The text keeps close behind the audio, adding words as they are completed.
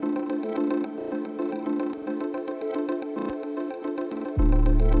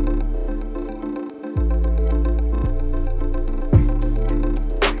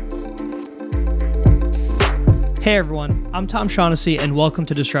Hey everyone, I'm Tom Shaughnessy and welcome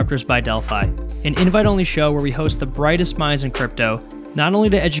to DISRUPTORS by Delphi, an invite-only show where we host the brightest minds in crypto, not only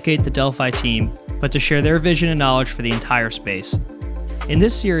to educate the Delphi team, but to share their vision and knowledge for the entire space. In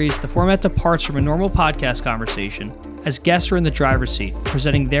this series, the format departs from a normal podcast conversation, as guests are in the driver's seat,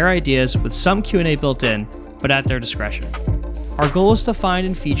 presenting their ideas with some Q&A built in, but at their discretion. Our goal is to find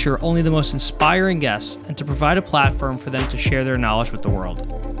and feature only the most inspiring guests and to provide a platform for them to share their knowledge with the world.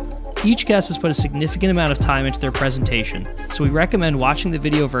 Each guest has put a significant amount of time into their presentation, so we recommend watching the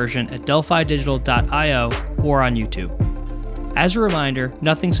video version at delphidigital.io or on YouTube. As a reminder,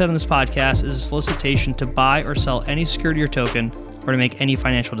 nothing said on this podcast is a solicitation to buy or sell any security or token or to make any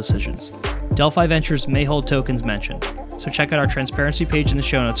financial decisions. Delphi Ventures may hold tokens mentioned, so check out our transparency page in the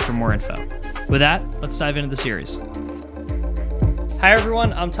show notes for more info. With that, let's dive into the series. Hi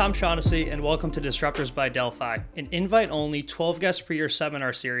everyone, I'm Tom Shaughnessy and welcome to DISRUPTORS by Delphi, an invite-only 12 guest per year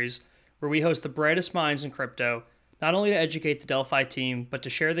seminar series where we host the brightest minds in crypto, not only to educate the Delphi team, but to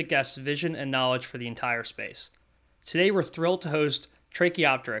share the guests' vision and knowledge for the entire space. Today we're thrilled to host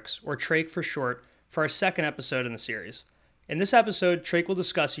Tracheopteryx, or Trach for short, for our second episode in the series. In this episode, Trach will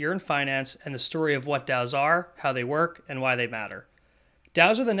discuss year in finance and the story of what DAOs are, how they work, and why they matter.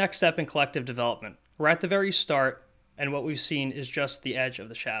 DAOs are the next step in collective development. We're at the very start, and what we've seen is just the edge of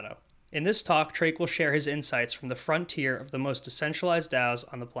the shadow. In this talk, Trach will share his insights from the frontier of the most decentralized DAOs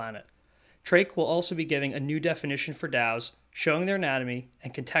on the planet. Trach will also be giving a new definition for DAOs, showing their anatomy,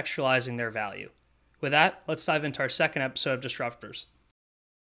 and contextualizing their value. With that, let's dive into our second episode of DISRUPTORS.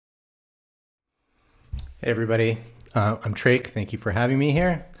 Hey everybody, I'm Trach. Thank you for having me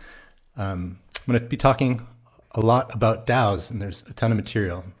here. I'm going to be talking a lot about DAOs, and there's a ton of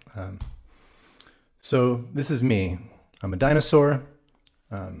material. So this is me. I'm a dinosaur.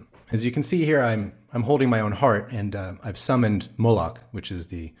 As you can see here, I'm holding my own heart, and I've summoned Moloch, which is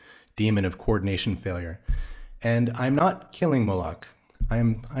the demon of coordination failure. And I'm not killing Moloch. I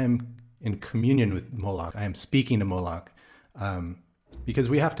am in communion with Moloch. I am speaking to Moloch because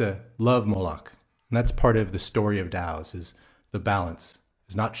we have to love Moloch. And that's part of the story of DAOs, is the balance,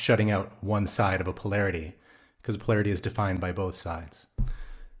 is not shutting out one side of a polarity, because polarity is defined by both sides.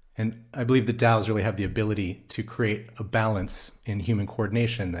 And I believe that DAOs really have the ability to create a balance in human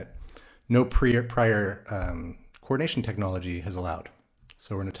coordination that no prior coordination technology has allowed.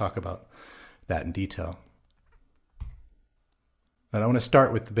 So we're going to talk about that in detail. And I want to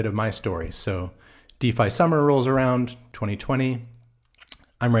start with a bit of my story. So DeFi summer rolls around, 2020.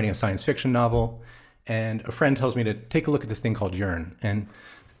 I'm writing a science fiction novel, and a friend tells me to take a look at this thing called Yearn. And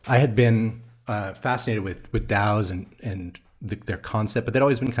I had been fascinated with DAOs and their concept, but they'd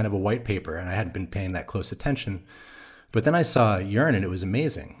always been kind of a white paper, and I hadn't been paying that close attention. But then I saw Yearn, and it was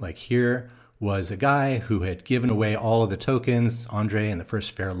amazing. Like, here was a guy who had given away all of the tokens, Andre, in the first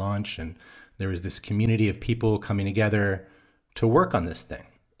fair launch, and there was this community of people coming together to work on this thing.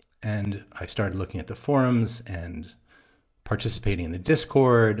 And I started looking at the forums and participating in the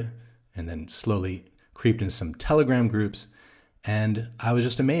Discord, and then slowly creeped into some Telegram groups, and I was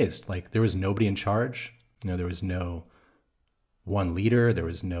just amazed. Like, there was nobody in charge. There was no one leader, there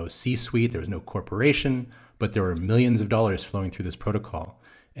was no C-suite, there was no corporation, but there were millions of dollars flowing through this protocol,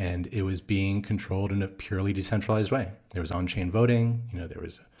 and it was being controlled in a purely decentralized way. There was on-chain voting,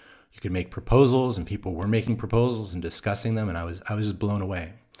 you could make proposals, and people were making proposals and discussing them, and I was just blown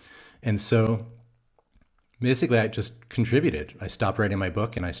away. And so basically I just contributed. I stopped writing my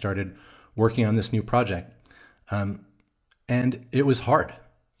book and I started working on this new project. And it was hard.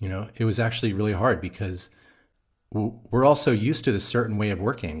 It was actually really hard because we're also used to this certain way of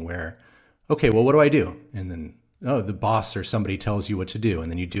working where, okay, well, what do I do? And then, the boss or somebody tells you what to do, and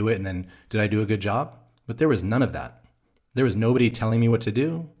then you do it, and then, did I do a good job? But there was none of that. There was nobody telling me what to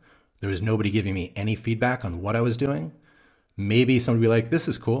do. There was nobody giving me any feedback on what I was doing. Maybe somebody would be like, this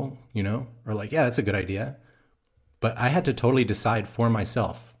is cool, or like, yeah, that's a good idea. But I had to totally decide for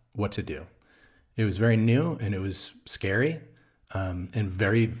myself what to do. It was very new, and it was scary, and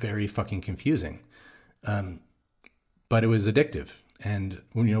very, very fucking confusing. But it was addictive. And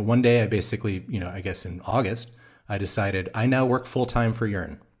one day I basically, I guess in August, I decided I now work full time for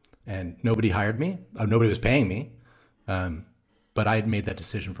Yearn, and nobody hired me. Nobody was paying me. But I had made that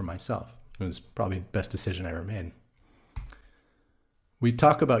decision for myself. It was probably the best decision I ever made. We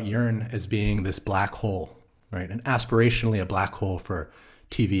talk about Yearn as being this black hole, right? And aspirationally a black hole for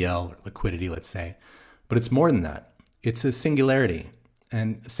TVL or liquidity, let's say. But it's more than that. It's a singularity.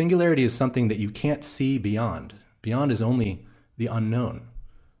 And singularity is something that you can't see beyond. Beyond is only the unknown,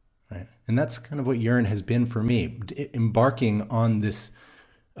 right? And that's kind of what Yearn has been for me, embarking on this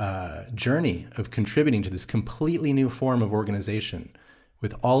journey of contributing to this completely new form of organization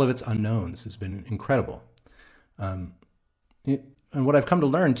with all of its unknowns has been incredible. And what I've come to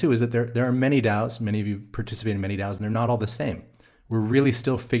learn too is that there are many DAOs, many of you participate in many DAOs, and they're not all the same. We're really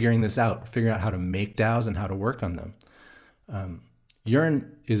still figuring this out, figuring out how to make DAOs and how to work on them.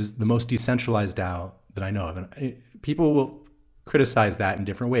 Yearn is the most decentralized DAO that I know of. And people will criticize that in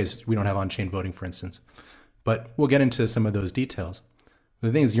different ways. We don't have on-chain voting, for instance. But we'll get into some of those details.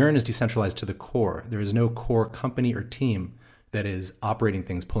 The thing is, Yearn is decentralized to the core. There is no core company or team that is operating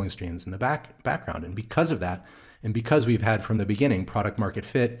things, pulling strings in the background. And because of that, and because we've had from the beginning product market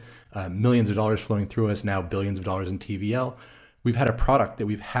fit, millions of dollars flowing through us, now billions of dollars in TVL, we've had a product that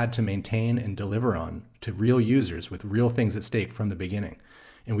we've had to maintain and deliver on to real users with real things at stake from the beginning.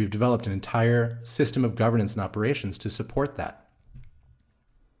 And we've developed an entire system of governance and operations to support that.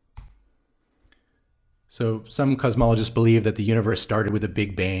 So some cosmologists believe that the universe started with a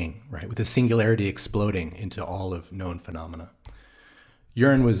big bang, right? With a singularity exploding into all of known phenomena.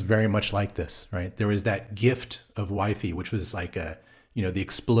 Yearn was very much like this, right? There was that gift of Wi-Fi, which was like the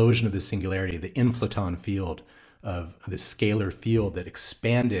explosion of the singularity, the inflaton field of the scalar field that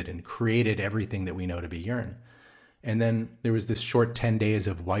expanded and created everything that we know to be Yearn. And then there was this short 10 days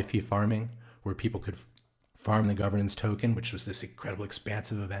of Wi-Fi farming where people could farm the governance token, which was this incredible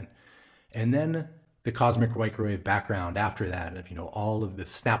expansive event. And then the cosmic microwave background after that of, all of the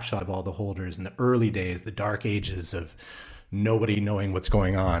snapshot of all the holders in the early days, the dark ages of nobody knowing what's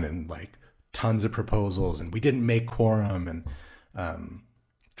going on and like tons of proposals. And we didn't make quorum and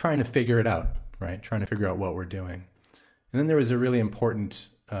trying to figure it out, right? Trying to figure out what we're doing. And then there was a really important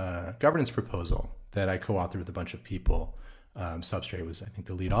governance proposal that I co-authored with a bunch of people. Substrate was, I think,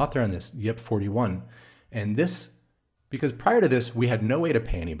 the lead author on this, Yip 41. And this, because prior to this, we had no way to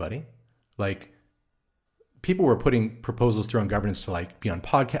pay anybody. Like, people were putting proposals through on governance to like be on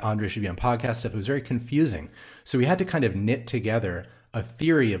podcast, Andre should be on podcast stuff. It was very confusing. So we had to kind of knit together a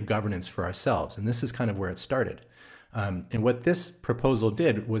theory of governance for ourselves. And this is kind of where it started. And what this proposal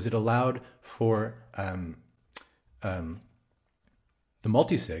did was it allowed for the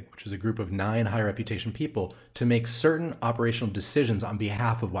multisig, which is a group of 9 high reputation people, to make certain operational decisions on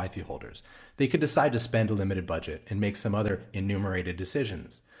behalf of Wi-Fi holders. They could decide to spend a limited budget and make some other enumerated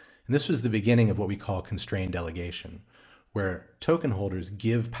decisions. And this was the beginning of what we call constrained delegation, where token holders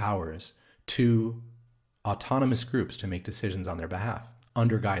give powers to autonomous groups to make decisions on their behalf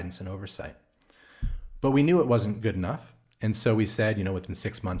under guidance and oversight. But we knew it wasn't good enough. And so we said, within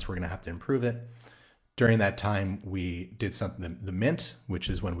 6 months, we're going to have to improve it. During that time, we did something, the mint, which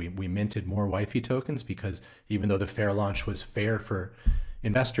is when we minted more Wi-Fi tokens, because even though the fair launch was fair for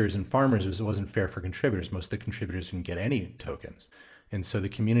investors and farmers, it wasn't fair for contributors. Most of the contributors didn't get any tokens. And so the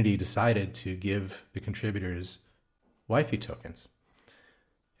community decided to give the contributors Wi-Fi tokens.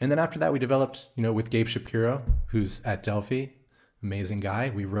 And then after that, we developed, with Gabe Shapiro, who's at Delphi, amazing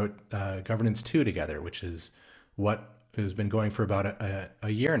guy. We wrote Governance 2 together, which is what has been going for about a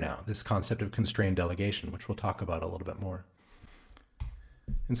year now, this concept of constrained delegation, which we'll talk about a little bit more.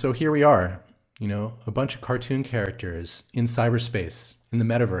 And so here we are, a bunch of cartoon characters in cyberspace, in the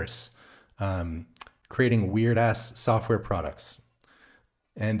metaverse, creating weird-ass software products.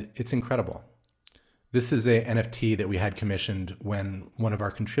 And it's incredible. This is a NFT that we had commissioned when one of our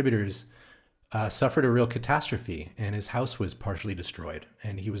contributors suffered a real catastrophe and his house was partially destroyed.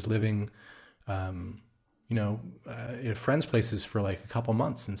 And he was living, at friends' places for like a couple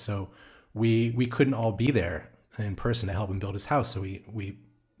months. And so we couldn't all be there in person to help him build his house. So we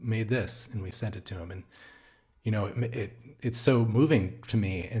made this and we sent it to him. And, it's so moving to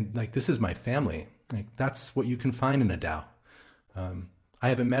me. And like, this is my family. Like, that's what you can find in a DAO. I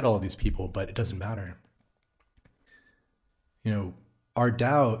haven't met all of these people, but it doesn't matter. Our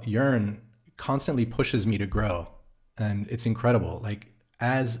DAO, Yearn, constantly pushes me to grow. And it's incredible. Like,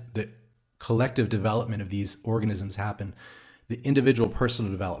 as the collective development of these organisms happen, the individual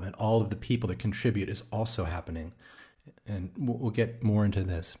personal development, all of the people that contribute is also happening. And we'll get more into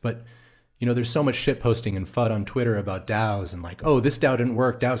this. But, there's so much shit posting and FUD on Twitter about DAOs and like, oh, this DAO didn't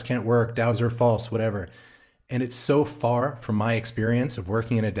work, DAOs can't work, DAOs are false, whatever. And it's so far from my experience of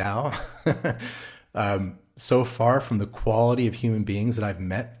working in a DAO, so far from the quality of human beings that I've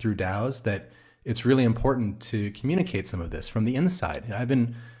met through DAOs, that it's really important to communicate some of this from the inside. I've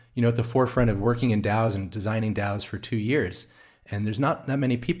been, at the forefront of working in DAOs and designing DAOs for 2 years. And there's not that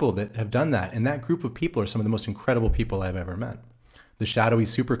many people that have done that. And that group of people are some of the most incredible people I've ever met. The shadowy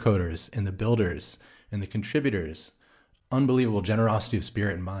supercoders and the builders and the contributors, unbelievable generosity of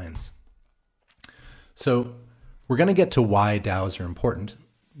spirit and minds. So we're going to get to why DAOs are important.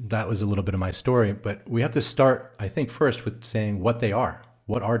 That was a little bit of my story, but we have to start, I think, first with saying what they are.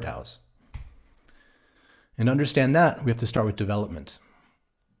 What are DAOs? And to understand that, we have to start with development.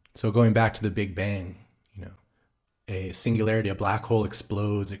 So going back to the Big Bang, a singularity, a black hole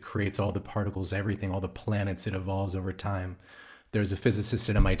explodes, it creates all the particles, everything, all the planets, it evolves over time. There's a physicist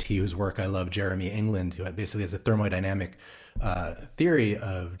at MIT whose work I love, Jeremy England, who basically has a thermodynamic theory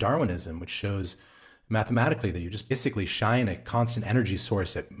of Darwinism, which shows mathematically that you just basically shine a constant energy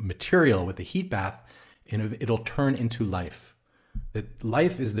source at material with a heat bath, and it'll turn into life. That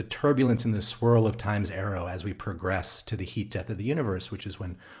life is the turbulence in the swirl of time's arrow as we progress to the heat death of the universe, which is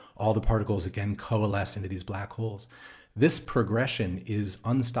when all the particles again coalesce into these black holes. This progression is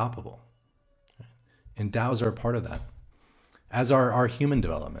unstoppable. And DAOs are a part of that, as are our human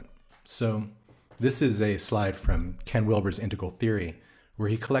development. So this is a slide from Ken Wilber's Integral Theory, where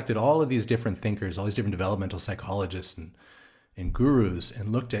he collected all of these different thinkers, all these different developmental psychologists and gurus,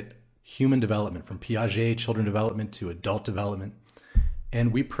 and looked at human development from Piaget, children development, to adult development.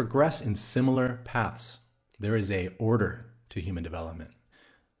 And we progress in similar paths. There is an order to human development.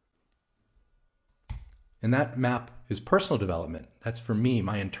 And that map is personal development. That's for me,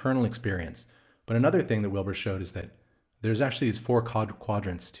 my internal experience. But another thing that Wilber showed is that there's actually these four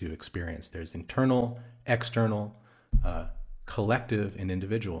quadrants to experience. There's internal, external, collective, and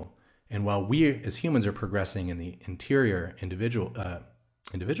individual. And while we as humans are progressing in the interior individual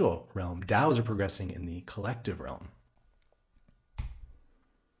realm, DAOs are progressing in the collective realm.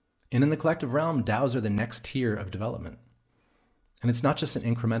 And in the collective realm, DAOs are the next tier of development. And it's not just an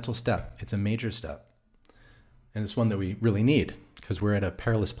incremental step, it's a major step. And it's one that we really need because we're at a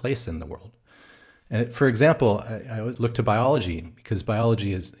perilous place in the world. And for example, I look to biology because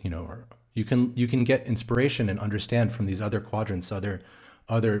biology is, you can get inspiration and understand from these other quadrants,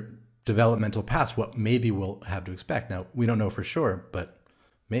 other developmental paths, what maybe we'll have to expect. Now, we don't know for sure, but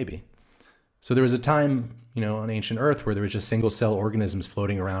maybe. So there was a time, on ancient Earth where there was just single-cell organisms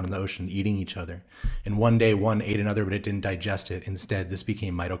floating around in the ocean eating each other. And one day one ate another, but it didn't digest it. Instead, this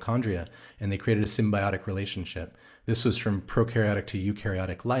became mitochondria, and they created a symbiotic relationship. This was from prokaryotic to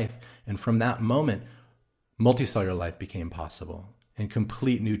eukaryotic life. And from that moment, multicellular life became possible and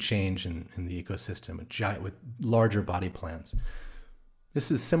complete new change in the ecosystem with larger body plans. This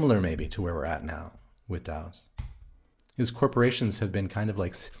is similar maybe to where we're at now with DAOs. Because corporations have been kind of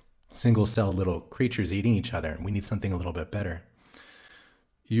like single-cell little creatures eating each other, and we need something a little bit better.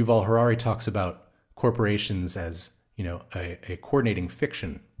 Yuval Harari talks about corporations as, a coordinating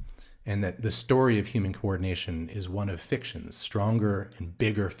fiction, and that the story of human coordination is one of fictions, stronger and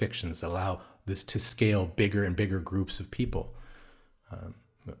bigger fictions that allow this to scale bigger and bigger groups of people.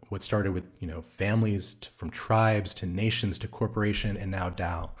 What started with, families, from tribes to nations to corporation, and now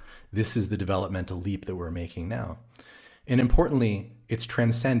DAO. This is the developmental leap that we're making now. And importantly, it's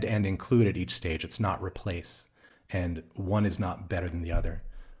transcend and include at each stage. It's not replace. And one is not better than the other.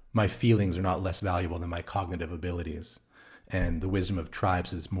 My feelings are not less valuable than my cognitive abilities. And the wisdom of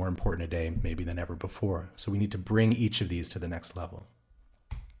tribes is more important today maybe than ever before. So we need to bring each of these to the next level.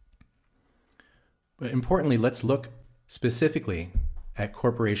 But importantly, let's look specifically at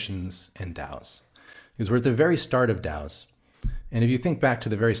corporations and DAOs. Because we're at the very start of DAOs. And if you think back to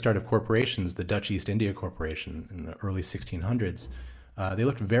the very start of corporations, the Dutch East India Corporation in the early 1600s, they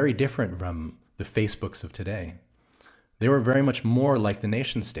looked very different from the Facebooks of today. They were very much more like the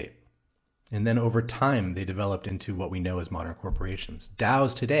nation state. And then over time, they developed into what we know as modern corporations.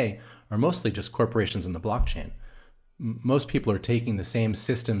 DAOs today are mostly just corporations in the blockchain. Most people are taking the same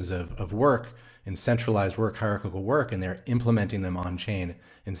systems of work and centralized work, hierarchical work, and they're implementing them on chain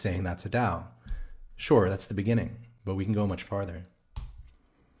and saying that's a DAO. Sure, that's the beginning, but we can go much farther.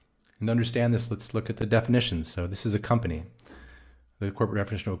 And to understand this, let's look at the definitions. So this is a company. The corporate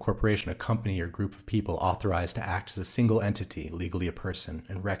definition of a corporation, a company or group of people authorized to act as a single entity, legally a person,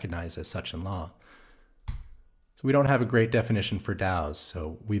 and recognized as such in law. So we don't have a great definition for DAOs.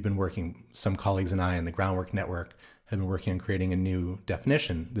 So we've been working, some colleagues and I in the Groundwork Network have been working on creating a new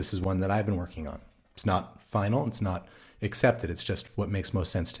definition. This is one that I've been working on. It's not final, it's not accepted, it's just what makes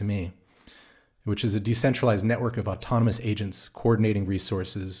most sense to me, which is a decentralized network of autonomous agents coordinating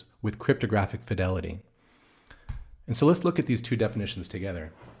resources with cryptographic fidelity. And so let's look at these two definitions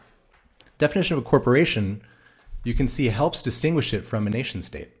together. Definition of a corporation, you can see, helps distinguish it from a nation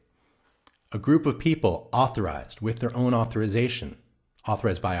state. A group of people authorized with their own authorization,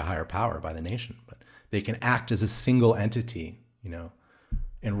 authorized by a higher power, by the nation, but they can act as a single entity,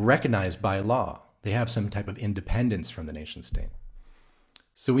 and recognized by law. They have some type of independence from the nation state.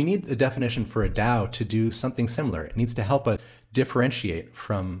 So we need a definition for a DAO to do something similar. It needs to help us differentiate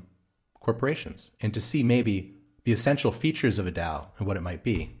from corporations and to see maybe the essential features of a DAO and what it might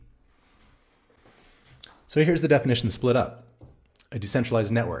be. So here's the definition split up. A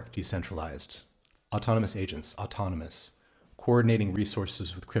decentralized network, decentralized. Autonomous agents, autonomous. Coordinating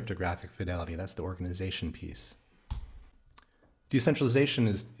resources with cryptographic fidelity, that's the organization piece. Decentralization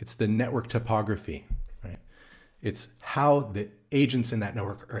it's the network topography, right? It's how the agents in that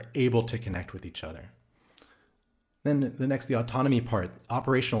network are able to connect with each other. Then the autonomy part,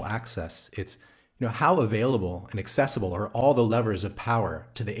 operational access. It's how available and accessible are all the levers of power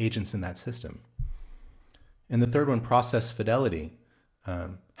to the agents in that system. And the third one, process fidelity.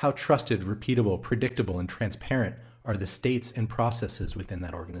 How trusted, repeatable, predictable, and transparent are the states and processes within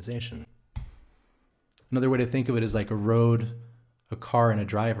that organization. Another way to think of it is like a road, a car, and a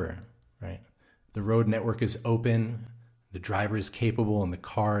driver, right? The road network is open, the driver is capable, and the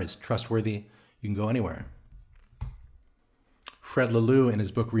car is trustworthy. You can go anywhere. Fred Laloux, in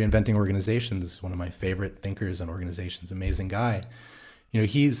his book Reinventing Organizations, one of my favorite thinkers on organizations, amazing guy.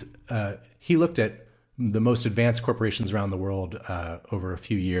 He looked at the most advanced corporations around the world over a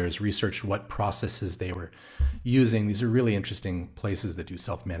few years, researched what processes they were using. These are really interesting places that do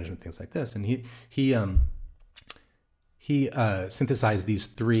self-management, things like this. And he synthesized these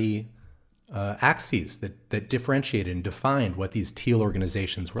three axes that differentiated and defined what these teal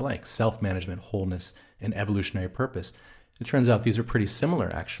organizations were like: self-management, wholeness, and evolutionary purpose. It turns out these are pretty similar,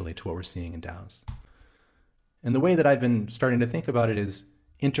 actually, to what we're seeing in DAOs. And the way that I've been starting to think about it is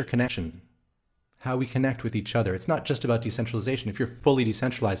interconnection, how we connect with each other. It's not just about decentralization. If you're fully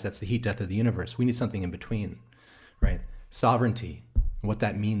decentralized, that's the heat death of the universe. We need something in between, right? Sovereignty, and what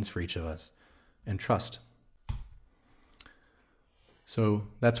that means for each of us, and trust. So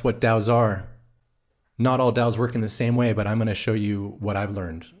that's what DAOs are. Not all DAOs work in the same way, but I'm going to show you what I've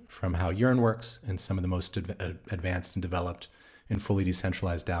learned from how Yearn works and some of the most advanced and developed and fully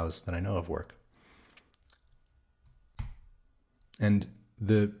decentralized DAOs that I know of work. And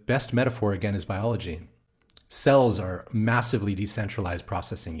the best metaphor, again, is biology. Cells are massively decentralized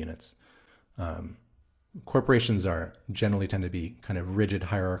processing units. Corporations generally tend to be kind of rigid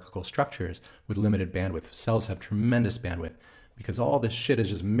hierarchical structures with limited bandwidth. Cells have tremendous bandwidth because all this shit is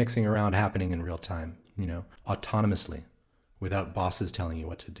just mixing around, happening in real time, autonomously, without bosses telling you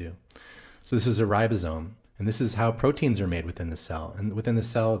what to do. So this is a ribosome, and this is how proteins are made within the cell. And within the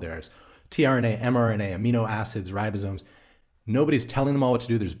cell, there's tRNA, mRNA, amino acids, ribosomes. Nobody's telling them all what to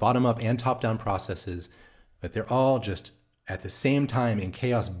do. There's bottom-up and top-down processes, but they're all just at the same time in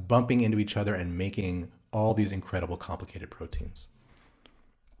chaos, bumping into each other and making all these incredible, complicated proteins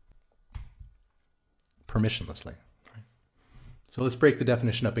permissionlessly. Right? So let's break the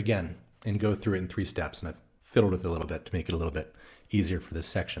definition up again and go through it in 3 steps. And I've fiddled with it a little bit to make it a little bit easier for this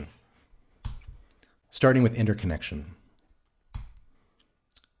section. Starting with interconnection.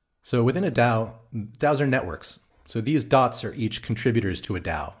 So within a DAO, DAOs are networks. So these dots are each contributors to a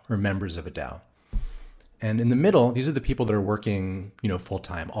DAO or members of a DAO. And in the middle, these are the people that are working,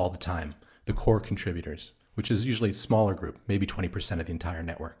 full-time, all the time, the core contributors, which is usually a smaller group, maybe 20% of the entire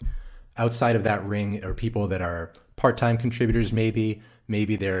network. Outside of that ring are people that are part-time contributors, maybe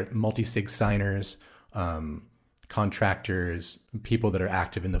they're multi-sig signers, contractors, people that are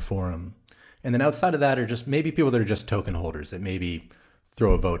active in the forum. And then outside of that are just maybe people that are just token holders that maybe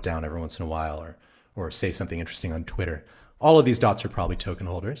throw a vote down every once in a while or say something interesting on Twitter. All of these dots are probably token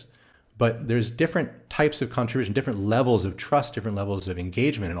holders, but there's different types of contribution, different levels of trust, different levels of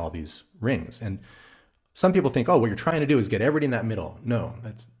engagement in all these rings. And some people think, oh, what you're trying to do is get everybody in that middle. No,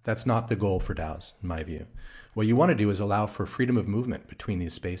 that's not the goal for DAOs, in my view. What you want to do is allow for freedom of movement between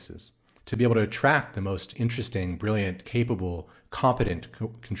these spaces, to be able to attract the most interesting, brilliant, capable, competent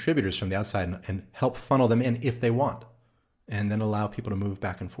contributors from the outside and help funnel them in if they want, and then allow people to move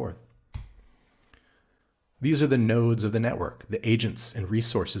back and forth. These are the nodes of the network, the agents and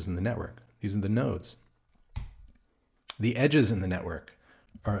resources in the network. These are the nodes. The edges in the network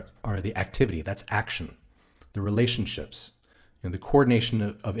are the activity, that's action, the relationships, the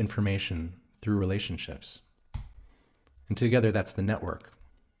coordination of information through relationships. And together, that's the network.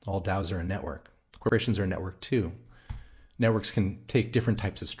 All DAOs are a network. Corporations are a network too. Networks can take different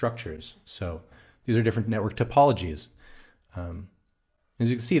types of structures. So these are different network topologies. As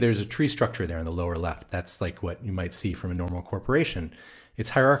you can see, there's a tree structure there in the lower left. That's like what you might see from a normal corporation.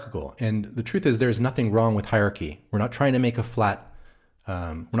 It's hierarchical. And the truth is there's nothing wrong with hierarchy. We're not trying to make a flat,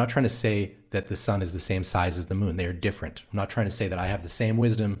 we're not trying to say that the sun is the same size as the moon. They are different. I'm not trying to say that I have the same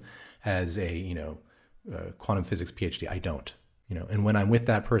wisdom as a, quantum physics PhD. I don't. And when I'm with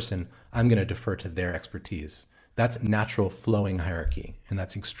that person, I'm going to defer to their expertise. That's natural flowing hierarchy, and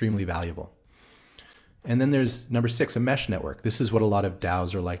that's extremely valuable. And then there's number 6, a mesh network. This is what a lot of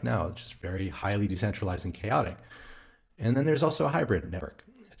DAOs are like now, just very highly decentralized and chaotic. And then there's also a hybrid network.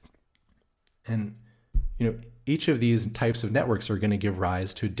 And each of these types of networks are going to give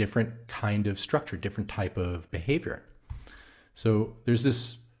rise to a different kind of structure, different type of behavior. So there's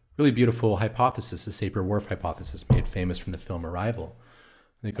this really beautiful hypothesis, the Sapir-Whorf hypothesis, made famous from the film Arrival.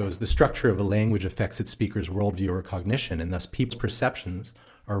 It goes, the structure of a language affects its speaker's worldview or cognition, and thus people's perceptions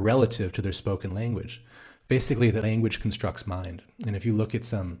are relative to their spoken language. Basically, the language constructs mind. And if you look at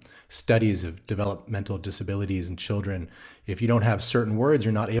some studies of developmental disabilities in children, if you don't have certain words,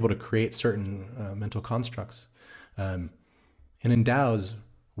 you're not able to create certain mental constructs. And in DAOs,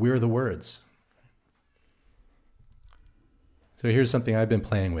 we're the words. So here's something I've been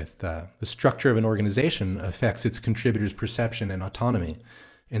playing with. The structure of an organization affects its contributors' perception and autonomy,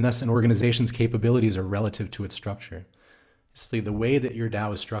 and thus an organization's capabilities are relative to its structure. Basically, the way that your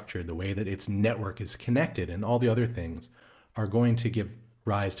DAO is structured, the way that its network is connected, and all the other things are going to give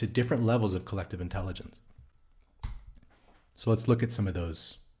rise to different levels of collective intelligence. So let's look at some of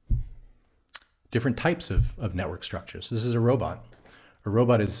those different types of network structures. This is a robot. A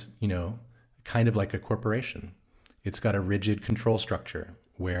robot is, kind of like a corporation. It's got a rigid control structure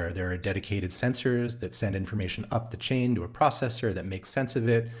where there are dedicated sensors that send information up the chain to a processor that makes sense of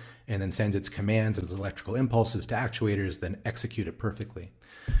it and then sends its commands and its electrical impulses to actuators, then execute it perfectly.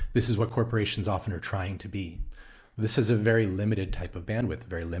 This is what corporations often are trying to be. This is a very limited type of bandwidth, a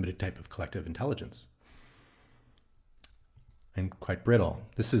very limited type of collective intelligence, and quite brittle.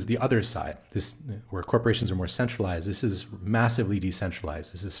 This is the other side, where corporations are more centralized. This is massively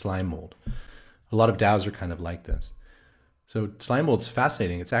decentralized. This is slime mold. A lot of DAOs are kind of like this. So slime mold's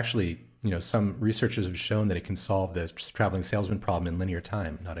fascinating. It's actually, some researchers have shown that it can solve the traveling salesman problem in linear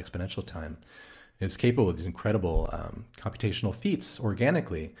time, not exponential time. It's capable of these incredible computational feats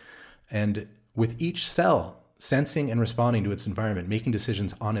organically. And with each cell sensing and responding to its environment, making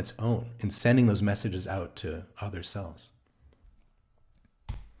decisions on its own and sending those messages out to other cells.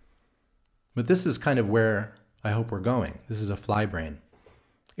 But this is kind of where I hope we're going. This is a fly brain.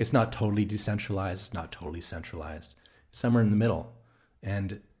 It's not totally decentralized, it's not totally centralized. It's somewhere in the middle,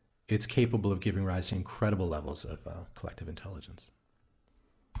 and it's capable of giving rise to incredible levels of collective intelligence.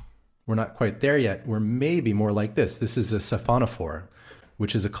 We're not quite there yet. We're maybe more like this. This is a siphonophore,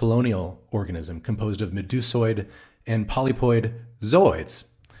 which is a colonial organism composed of medusoid and polypoid zooids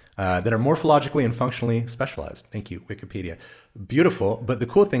that are morphologically and functionally specialized. Thank you, Wikipedia. Beautiful, but the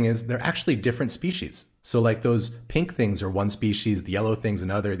cool thing is they're actually different species. So like those pink things are one species, the yellow things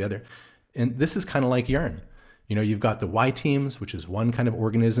another, the other. And this is kind of like urine. You've got the Y teams, which is one kind of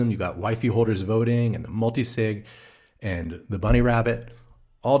organism. You've got wifey holders voting and the multisig and the bunny rabbit,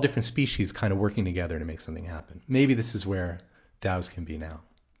 all different species kind of working together to make something happen. Maybe this is where DAOs can be now.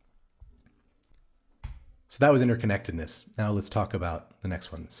 So that was interconnectedness. Now let's talk about the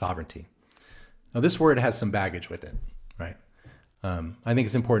next one, sovereignty. Now this word has some baggage with it, right? I think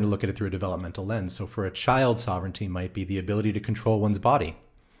it's important to look at it through a developmental lens. So for a child, sovereignty might be the ability to control one's body.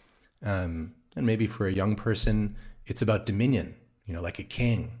 And maybe for a young person, it's about dominion, like a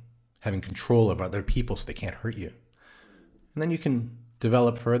king, having control of other people so they can't hurt you. And then you can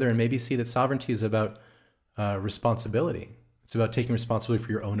develop further and maybe see that sovereignty is about responsibility. It's about taking responsibility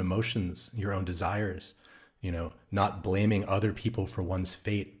for your own emotions, your own desires, not blaming other people for one's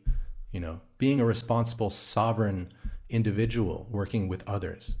fate, being a responsible, sovereign individual working with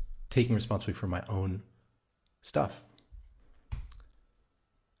others, taking responsibility for my own stuff.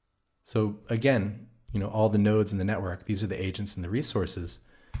 So again, all the nodes in the network, these are the agents and the resources.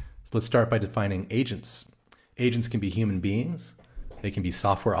 So let's start by defining agents. Agents can be human beings, they can be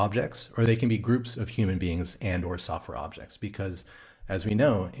software objects, or they can be groups of human beings and or software objects. Because as we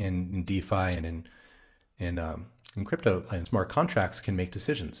know, in DeFi and in crypto, smart contracts can make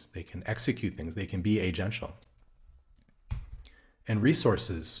decisions. They can execute things. They can be agential. And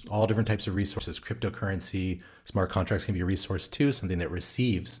resources, all different types of resources, cryptocurrency, smart contracts can be a resource too, something that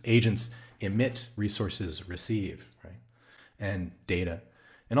receives. Agents emit, resources receive, right? And data.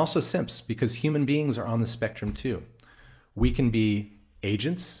 And also simps, because human beings are on the spectrum too. We can be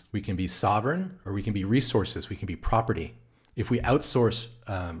agents, we can be sovereign, or we can be resources, we can be property. If we outsource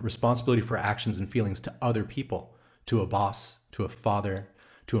responsibility for actions and feelings to other people, to a boss, to a father,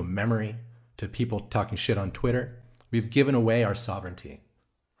 to a memory, to people talking shit on Twitter, we've given away our sovereignty,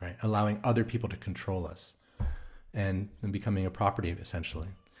 right? Allowing other people to control us and becoming a property, essentially.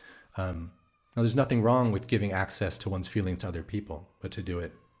 Now, there's nothing wrong with giving access to one's feelings to other people, but to do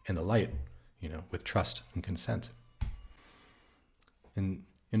it in the light, with trust and consent. And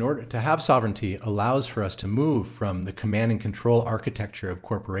in order to have sovereignty allows for us to move from the command and control architecture of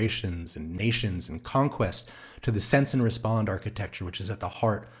corporations and nations and conquest to the sense and respond architecture, which is at the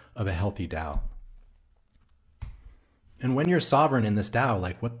heart of a healthy DAO. And when you're sovereign in this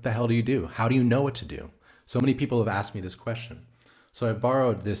DAO, what the hell do you do? How do you know what to do? So many people have asked me this question. So I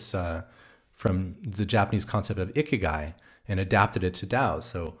borrowed this from the Japanese concept of ikigai and adapted it to DAOs.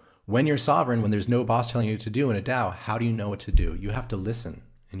 So when you're sovereign, when there's no boss telling you what to do in a DAO, how do you know what to do? You have to listen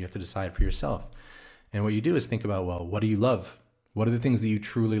and you have to decide for yourself. And what you do is think about, well, what do you love? What are the things that you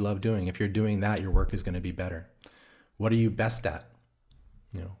truly love doing? If you're doing that, your work is going to be better. What are you best at?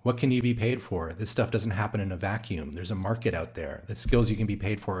 What can you be paid for? This stuff doesn't happen in a vacuum. There's a market out there. The skills you can be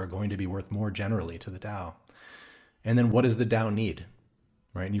paid for are going to be worth more generally to the DAO. And then what does the DAO need,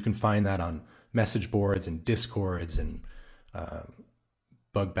 right? And you can find that on message boards and discords and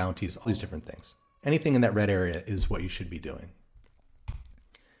bug bounties, all these different things. Anything in that red area is what you should be doing.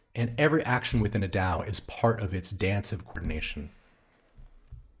 And every action within a DAO is part of its dance of coordination.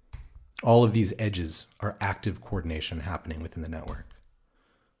 All of these edges are active coordination happening within the network.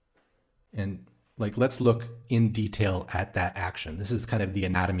 And let's look in detail at that action. This is kind of the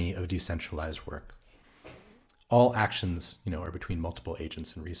anatomy of decentralized work. All actions, are between multiple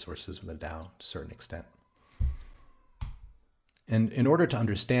agents and resources within a DAO to a certain extent. And in order to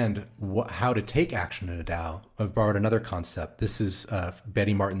understand how to take action in a DAO, I've borrowed another concept. This is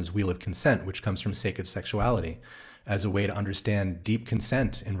Betty Martin's Wheel of Consent, which comes from sacred sexuality, as a way to understand deep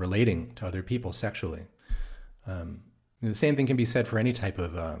consent in relating to other people sexually. The same thing can be said for any type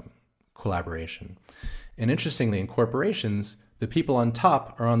of collaboration. And interestingly, in corporations, the people on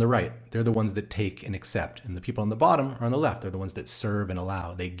top are on the right. They're the ones that take and accept. And the people on the bottom are on the left. They're the ones that serve and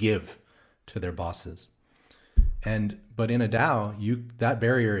allow. They give to their bosses. But in a DAO, that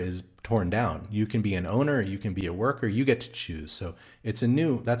barrier is torn down. You can be an owner, you can be a worker, you get to choose. So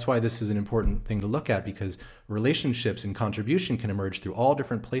that's why this is an important thing to look at, because relationships and contribution can emerge through all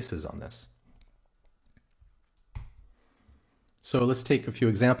different places on this. So let's take a few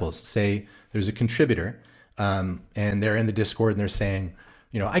examples. Say there's a contributor and they're in the Discord and they're saying,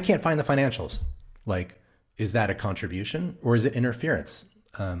 I can't find the financials. Is that a contribution or is it interference?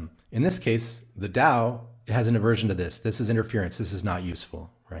 In this case, the DAO has an aversion to this. This is interference. This is not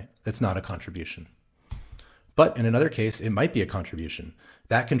useful, right? That's not a contribution. But in another case, it might be a contribution.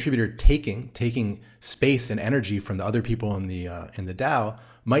 That contributor taking space and energy from the other people in the DAO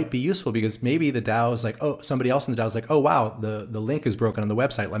might be useful, because maybe the DAO is somebody else in the DAO is oh wow, the link is broken on the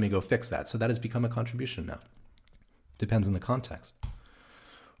website. Let me go fix that. So that has become a contribution now. Depends on the context.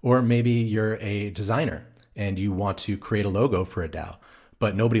 Or maybe you're a designer and you want to create a logo for a DAO,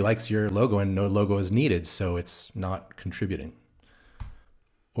 but nobody likes your logo and no logo is needed, so it's not contributing.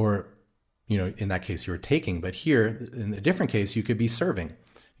 Or, in that case, you're taking, but here, in a different case, you could be serving.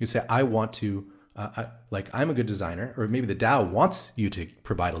 You say, I want to, I'm a good designer, or maybe the DAO wants you to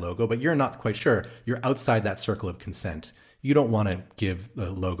provide a logo, but you're not quite sure. You're outside that circle of consent. You don't want to give the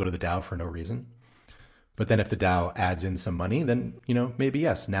logo to the DAO for no reason. But then if the DAO adds in some money, then, maybe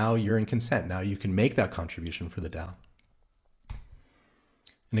yes, now you're in consent. Now you can make that contribution for the DAO.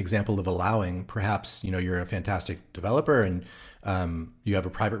 An example of allowing, perhaps, you're a fantastic developer and you have a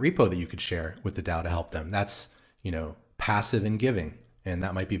private repo that you could share with the DAO to help them. That's, passive and giving, and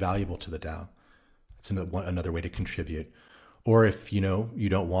that might be valuable to the DAO. That's another way to contribute. Or if, you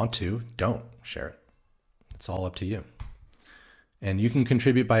don't want to, don't share it. It's all up to you. And you can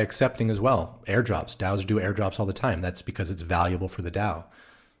contribute by accepting as well. Airdrops, DAOs do airdrops all the time. That's because it's valuable for the DAO.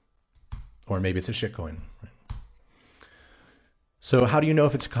 Or maybe it's a shitcoin. Right? So how do you know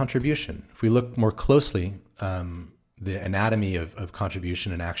if it's a contribution? If we look more closely, the anatomy of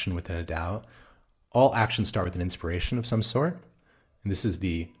contribution and action within a DAO, all actions start with an inspiration of some sort. And this is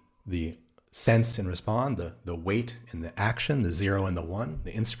the sense and respond, the weight in the action, the 0 and the 1.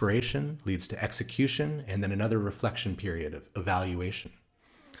 The inspiration leads to execution, and then another reflection period of evaluation.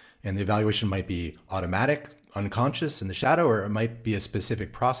 And the evaluation might be automatic, unconscious in the shadow, or it might be a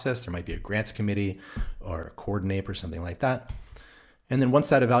specific process. There might be a grants committee or a coordinate or something like that. And then once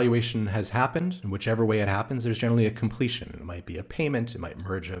that evaluation has happened, in whichever way it happens, there's generally a completion. It might be a payment, it might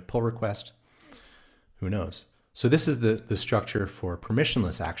merge a pull request, who knows? So this is the structure for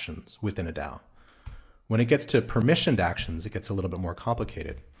permissionless actions within a DAO. When it gets to permissioned actions, it gets a little bit more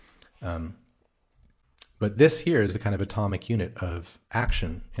complicated. But this here is the kind of atomic unit of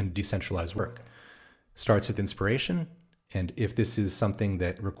action in decentralized work. Starts with inspiration, and if this is something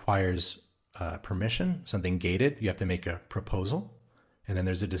that requires permission, something gated, you have to make a proposal. And then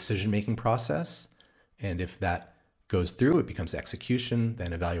there's a decision-making process. And if that goes through, it becomes execution,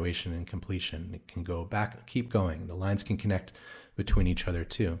 then evaluation and completion. It can go back, keep going. The lines can connect between each other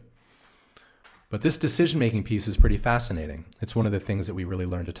too. But this decision-making piece is pretty fascinating. It's one of the things that we really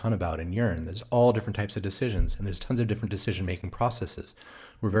learned a ton about in Yearn. There's all different types of decisions, and there's tons of different decision-making processes.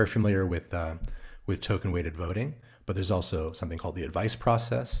 We're very familiar with token-weighted voting, but there's also something called the advice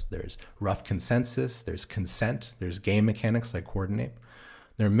process. There's rough consensus, there's consent, there's game mechanics like coordinate.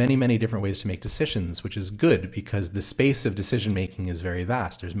 There are many, many different ways to make decisions, which is good because the space of decision making is very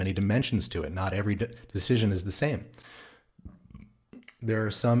vast. There's many dimensions to it. Not every decision is the same. There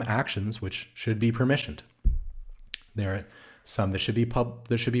are some actions which should be permissioned. There are some that should be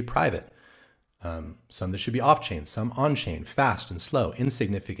private. Some that should be off-chain, some on-chain, fast and slow,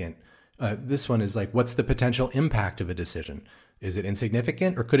 insignificant. This one is like, what's the potential impact of a decision? Is it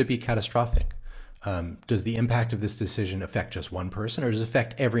insignificant or could it be catastrophic? Does the impact of this decision affect just one person or does it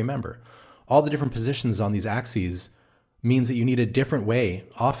affect every member? All the different positions on these axes means that you need a different way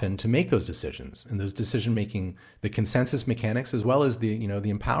often to make those decisions, and those decision-making, the consensus mechanics, as well as the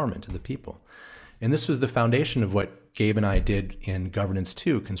empowerment of the people. And this was the foundation of what Gabe and I did in Governance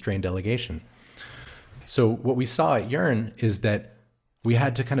 2, Constrained Delegation. So what we saw at Yearn is that we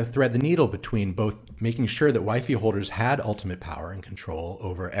had to kind of thread the needle between both making sure that YFI holders had ultimate power and control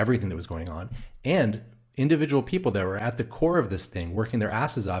over everything that was going on, and individual people that were at the core of this thing, working their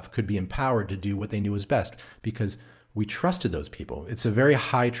asses off, could be empowered to do what they knew was best because we trusted those people. It's a very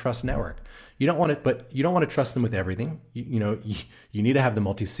high trust network. You don't want it, but you don't want to trust them with everything. You need to have the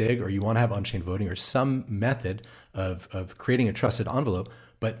multi-sig, or you want to have on-chain voting, or some method of creating a trusted envelope,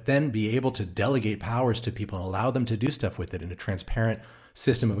 but then be able to delegate powers to people and allow them to do stuff with it in a transparent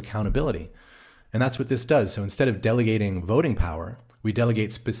system of accountability. And that's what this does. So instead of delegating voting power, we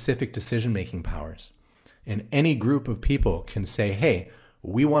delegate specific decision-making powers. And any group of people can say, hey,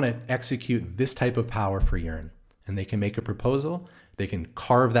 we want to execute this type of power for Yearn. And they can make a proposal, they can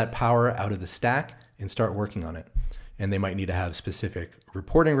carve that power out of the stack and start working on it. And they might need to have specific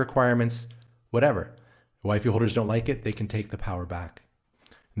reporting requirements, whatever. YFI holders don't like it, they can take the power back.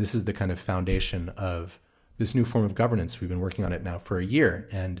 And this is the kind of foundation of this new form of governance. We've been working on it now for a year,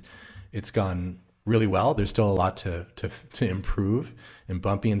 and it's gone really well. There's still a lot to improve and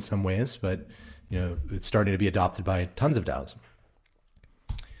bumpy in some ways, but it's starting to be adopted by tons of DAOs.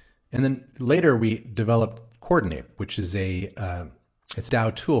 And then later we developed Coordinate, which is it's a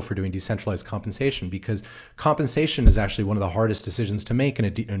DAO tool for doing decentralized compensation, because compensation is actually one of the hardest decisions to make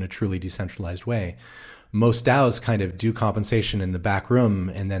in a truly decentralized way. Most DAOs kind of do compensation in the back room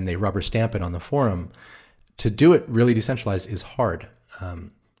and then they rubber stamp it on the forum. To do it really decentralized is hard.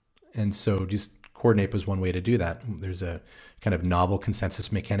 And so just Coordinate was one way to do that. There's a kind of novel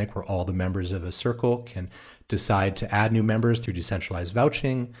consensus mechanic where all the members of a circle can decide to add new members through decentralized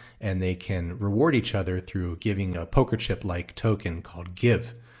vouching, and they can reward each other through giving a poker chip-like token called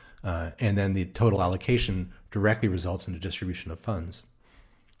Give. And then the total allocation directly results in a distribution of funds.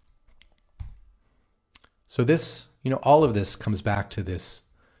 So this, all of this comes back to this,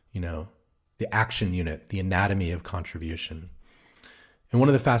 the action unit, the anatomy of contribution. And one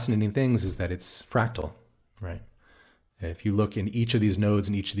of the fascinating things is that it's fractal, right? If you look in each of these nodes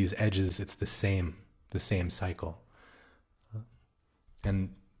and each of these edges, it's the same cycle.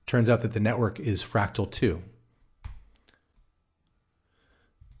 And turns out that the network is fractal too.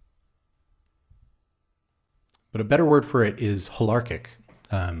 But a better word for it is holarchic.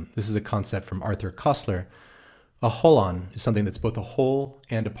 This is a concept from Arthur Koestler. A holon is something that's both a whole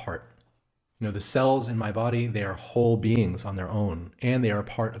and a part. The cells in my body, they are whole beings on their own, and they are a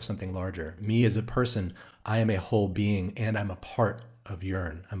part of something larger. Me as a person, I am a whole being, and I'm a part of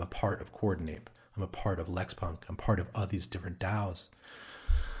Yearn. I'm a part of Coordinate. I'm a part of Lexpunk. I'm part of all these different DAOs.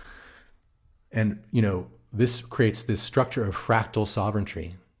 And, this creates this structure of fractal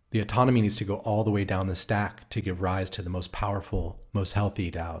sovereignty. The autonomy needs to go all the way down the stack to give rise to the most powerful, most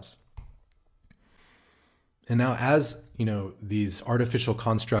healthy DAOs. And now as, these artificial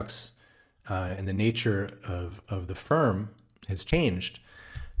constructs and the nature of the firm has changed,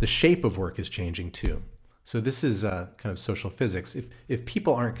 the shape of work is changing too. So this is kind of social physics. If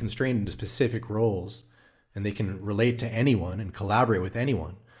people aren't constrained into specific roles and they can relate to anyone and collaborate with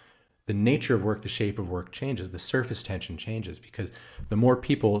anyone, the nature of work, the shape of work changes, the surface tension changes, because the more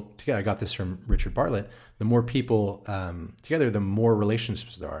people together, I got this from Richard Bartlett, the more people together, the more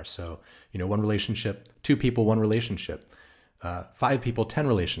relationships there are. So, one relationship, 2 people, 1 relationship. 5 people, 10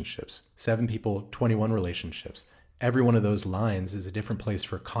 relationships, 7 people, 21 relationships. Every one of those lines is a different place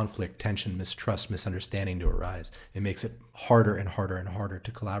for conflict, tension, mistrust, misunderstanding to arise. It makes it harder and harder and harder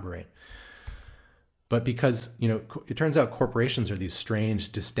to collaborate. But because, it turns out corporations are these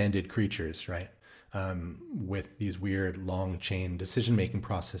strange, distended creatures, right? With these weird long chain decision-making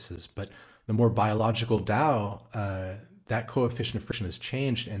processes. But the more biological DAO, that coefficient of friction has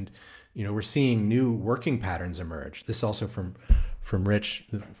changed, and we're seeing new working patterns emerge. This also from Rich,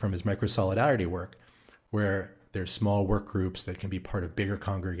 from his micro-solidarity work, where there's small work groups that can be part of bigger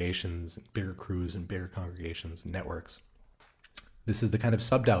congregations, bigger crews and bigger congregations and networks. This is the kind of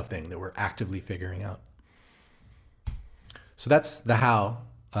sub-DAO thing that we're actively figuring out. So that's the how.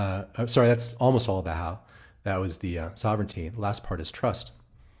 Sorry, that's almost all the how. That was the sovereignty. The last part is trust,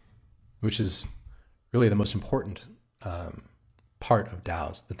 which is really the most important part of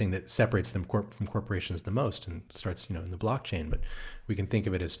DAOs, the thing that separates them from corporations the most, and starts, in the blockchain. But we can think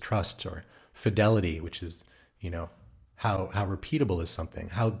of it as trust or fidelity, which is, how repeatable is something?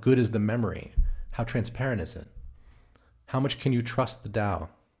 How good is the memory? How transparent is it? How much can you trust the DAO?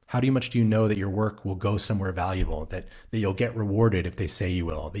 How much do you know that your work will go somewhere valuable, that you'll get rewarded if they say you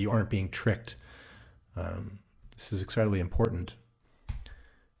will, that you aren't being tricked? This is incredibly important.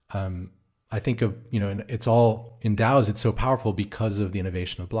 I think of, and it's all in DAOs, it's so powerful because of the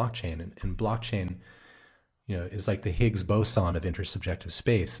innovation of blockchain. And blockchain, is like the Higgs boson of intersubjective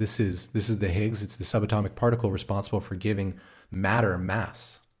space. This is the Higgs, it's the subatomic particle responsible for giving matter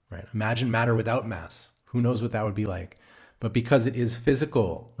mass, right? Imagine matter without mass. Who knows what that would be like? But because it is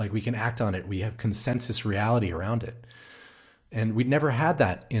physical, like we can act on it, we have consensus reality around it. And we'd never had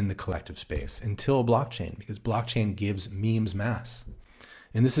that in the collective space until blockchain, because blockchain gives memes mass.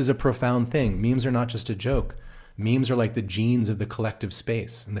 And this is a profound thing. Memes are not just a joke. Memes are like the genes of the collective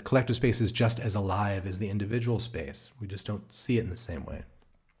space. And the collective space is just as alive as the individual space. We just don't see it in the same way.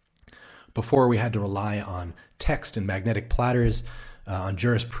 Before, we had to rely on text and magnetic platters, on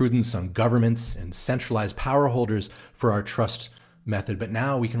jurisprudence, on governments, and centralized power holders for our trust method. But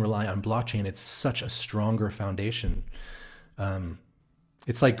now we can rely on blockchain. It's such a stronger foundation.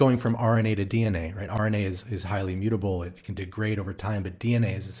 It's like going from RNA to DNA, right? RNA is highly mutable. It can degrade over time, but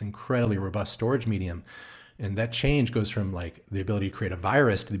DNA is this incredibly robust storage medium. And that change goes from like the ability to create a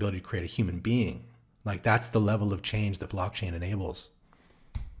virus to the ability to create a human being. Like that's the level of change that blockchain enables.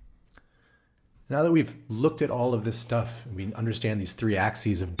 Now that we've looked at all of this stuff, we understand these three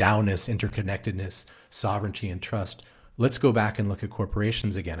axes of DAO-ness, interconnectedness, sovereignty, and trust. Let's go back and look at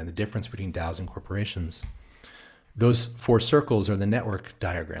corporations again and the difference between DAOs and corporations. Those four circles are the network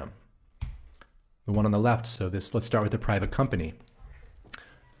diagram. The one on the left, so let's start with the private company.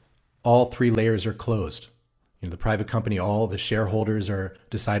 All three layers are closed. The private company, all the shareholders are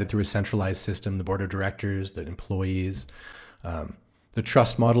decided through a centralized system, the board of directors, the employees. The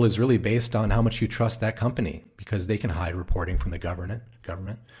trust model is really based on how much you trust that company, because they can hide reporting from the government.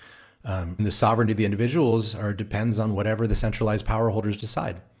 And the sovereignty of the individuals depends on whatever the centralized power holders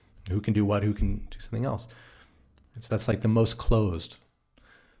decide. Who can do what, who can do something else. That's like the most closed.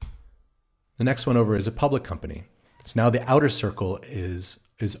 The next one over is a public company. So now the outer circle is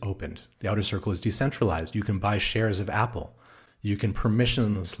opened. The outer circle is decentralized. You can buy shares of Apple. You can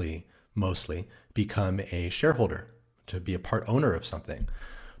permissionlessly, mostly, become a shareholder, to be a part owner of something.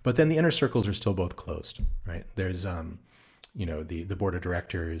 But then the inner circles are still both closed, right? There's, the board of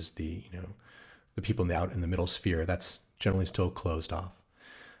directors, the people in the middle sphere, that's generally still closed off.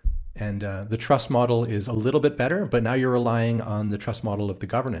 And the trust model is a little bit better, but now you're relying on the trust model of the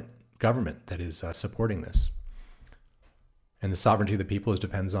government that is supporting this. And the sovereignty of the people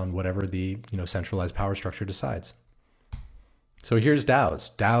depends on whatever the centralized power structure decides. So here's DAOs.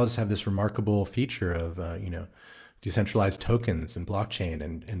 DAOs have this remarkable feature of decentralized tokens and blockchain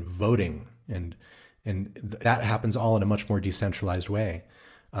and voting, and that happens all in a much more decentralized way.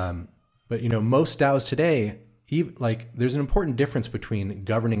 But most DAOs today, there's an important difference between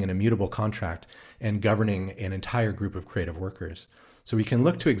governing an immutable contract and governing an entire group of creative workers. So we can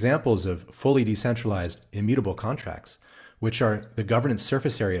look to examples of fully decentralized immutable contracts, which are the governance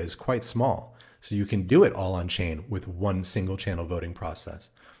surface area is quite small. So you can do it all on chain with one single channel voting process.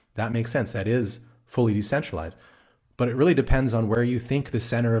 That makes sense. That is fully decentralized. But it really depends on where you think the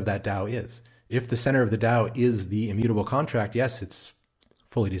center of that DAO is. If the center of the DAO is the immutable contract, yes, it's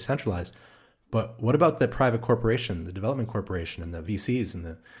fully decentralized. But what about the private corporation, the development corporation, and the VCs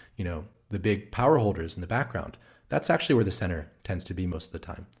and the big power holders in the background? That's actually where the center tends to be most of the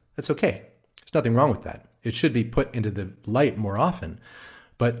time. That's okay. There's nothing wrong with that. It should be put into the light more often,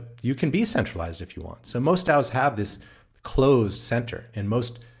 but you can be centralized if you want. So most DAOs have this closed center, and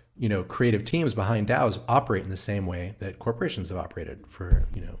most creative teams behind DAOs operate in the same way that corporations have operated for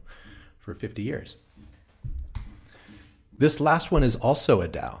 50 years. This last one is also a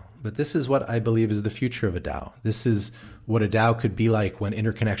DAO. But this is what I believe is the future of a DAO. This is what a DAO could be like when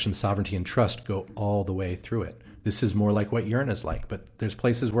interconnection, sovereignty, and trust go all the way through it. This is more like what Yearn is like, but there's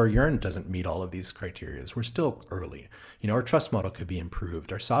places where Yearn doesn't meet all of these criteria. We're still early. Our trust model could be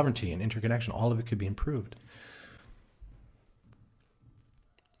improved. Our sovereignty and interconnection, all of it could be improved.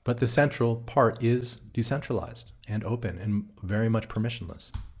 But the central part is decentralized and open and very much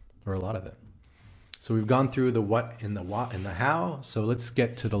permissionless, or a lot of it. So we've gone through the what and the what and the how. So let's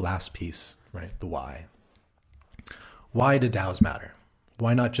get to the last piece, right? The why. Why do DAOs matter?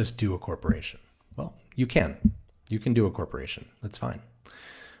 Why not just do a corporation? Well, you can do a corporation. That's fine.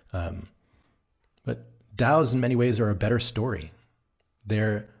 But DAOs in many ways are a better story.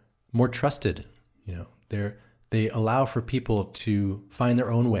 They're more trusted, they allow for people to find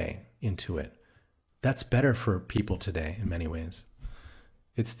their own way into it. That's better for people today in many ways.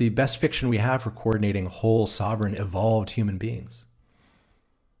 It's the best fiction we have for coordinating whole, sovereign, evolved human beings.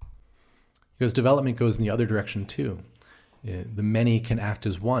 Because development goes in the other direction too. The many can act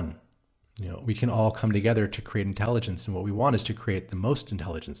as one. We can all come together to create intelligence, and what we want is to create the most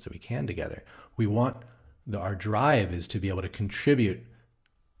intelligence that we can together. Our drive is to be able to contribute.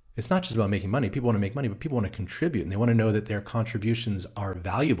 It's not just about making money. People want to make money, but people want to contribute, and they want to know that their contributions are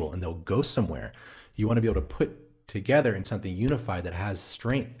valuable and they'll go somewhere. You want to be able to put together in something unified that has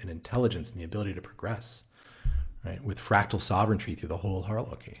strength and intelligence and the ability to progress, right? With fractal sovereignty through the whole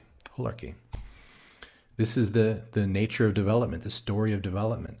hierarchy. This is the nature of development, the story of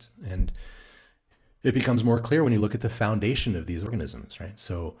development. And it becomes more clear when you look at the foundation of these organisms, right?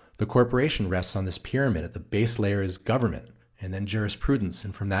 So the corporation rests on this pyramid. At the base layer is government, and then jurisprudence.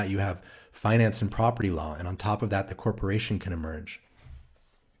 And from that, you have finance and property law. And on top of that, the corporation can emerge.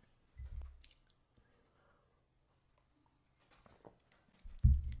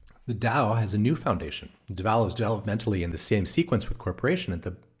 The DAO has a new foundation. It develops developmentally in the same sequence with corporation. At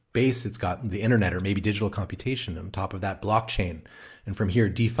the base, it's got the internet or maybe digital computation. On top of that, blockchain. And from here,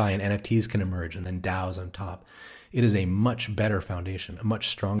 DeFi and NFTs can emerge, and then DAOs on top. It is a much better foundation, a much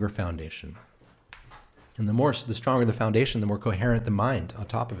stronger foundation. And the stronger the foundation, the more coherent the mind on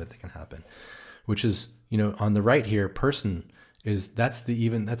top of it that can happen. Which is, on the right here, person that's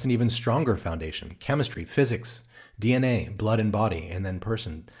an even stronger foundation. Chemistry, physics, DNA, blood and body, and then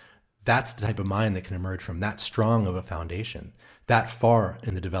person. That's the type of mind that can emerge from that strong of a foundation, that far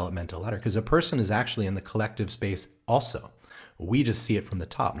in the developmental ladder. Because a person is actually in the collective space also. We just see it from the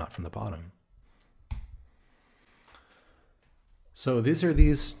top, not from the bottom. So these are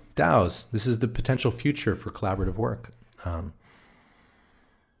these DAOs. This is the potential future for collaborative work. We're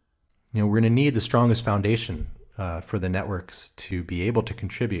going to need the strongest foundation for the networks to be able to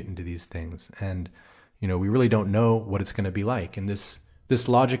contribute into these things. And, we really don't know what it's going to be like. And this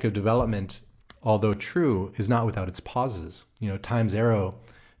logic of development, although true, is not without its pauses. Time's arrow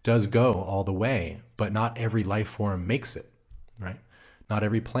does go all the way, but not every life form makes it, right? Not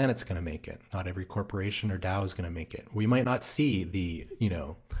every planet's going to make it. Not every corporation or DAO is going to make it. We might not see the,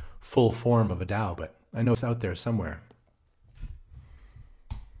 full form of a DAO, but I know it's out there somewhere.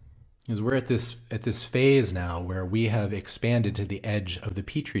 Because we're at this phase now where we have expanded to the edge of the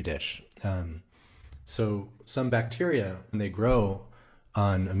petri dish. So some bacteria, when they grow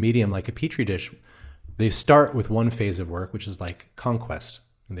on a medium like a petri dish, they start with one phase of work, which is like conquest.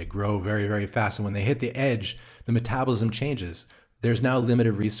 And they grow very, very fast. And when they hit the edge, the metabolism changes. There's now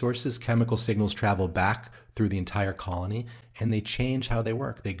limited resources. Chemical signals travel back through the entire colony, and they change how they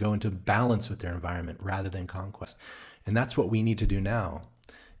work. They go into balance with their environment rather than conquest. And that's what we need to do now.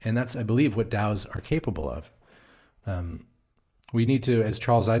 And that's, I believe, what DAOs are capable of. We need to, as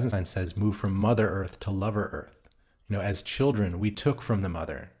Charles Eisenstein says, move from Mother Earth to Lover Earth. As children, we took from the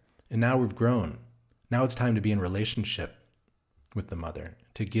mother, and now we've grown. Now it's time to be in relationship with the mother,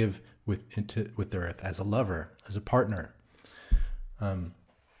 to give with the earth as a lover, as a partner.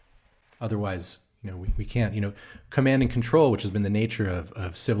 Otherwise, we can't. Command and control, which has been the nature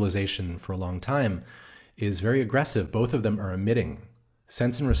of civilization for a long time, is very aggressive. Both of them are emitting.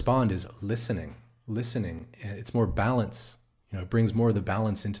 Sense and respond is listening. It's more balance. It brings more of the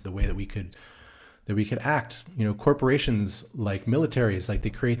balance into the way that we could act. Corporations like militaries, like they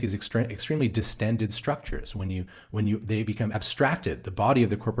create these extremely distended structures. When they become abstracted, the body of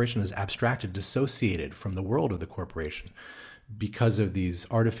the corporation is abstracted, dissociated from the world of the corporation because of these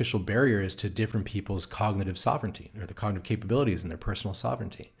artificial barriers to different people's cognitive sovereignty or the cognitive capabilities and their personal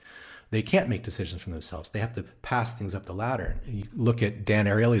sovereignty. They can't make decisions for themselves. They have to pass things up the ladder. You look at Dan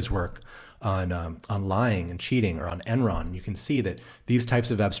Ariely's work on lying and cheating, or on Enron, you can see that these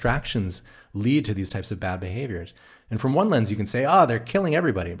types of abstractions lead to these types of bad behaviors. And from one lens, you can say, they're killing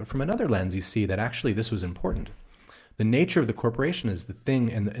everybody. But from another lens, you see that actually this was important. The nature of the corporation is the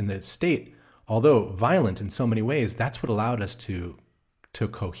thing, and the state, although violent in so many ways, that's what allowed us to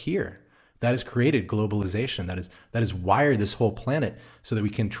cohere. That has created globalization. That has wired this whole planet so that we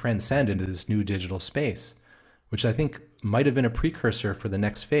can transcend into this new digital space, which I think might have been a precursor for the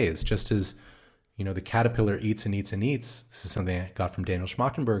next phase. Just as, the caterpillar eats and eats and eats. This is something I got from Daniel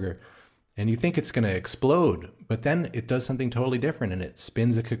Schmachtenberger. And you think it's going to explode, but then it does something totally different, and it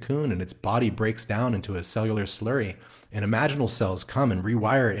spins a cocoon, and its body breaks down into a cellular slurry, and imaginal cells come and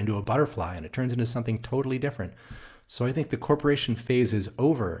rewire it into a butterfly, and it turns into something totally different. So I think the corporation phase is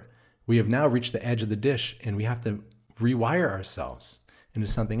over. We have now reached the edge of the dish, and we have to rewire ourselves. into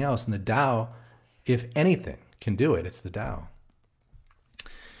something else. And the DAO, if anything can do it, it's the DAO.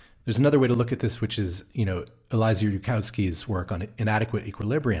 There's another way to look at this, which is, Eliza Yudkowsky's work on inadequate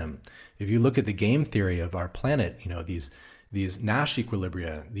equilibrium. If you look at the game theory of our planet, these Nash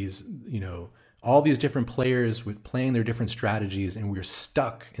equilibria, all these different players with playing their different strategies, and we're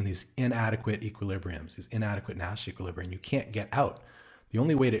stuck in these inadequate equilibriums, these inadequate Nash equilibrium. You can't get out. The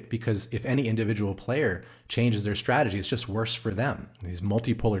only way because if any individual player changes their strategy, it's just worse for them. These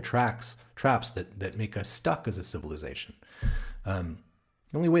multipolar traps that make us stuck as a civilization.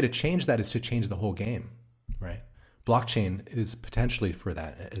 The only way to change that is to change the whole game, right? Blockchain is potentially for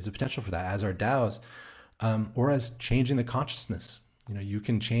that, is a potential for that, as are DAOs, or as changing the consciousness. You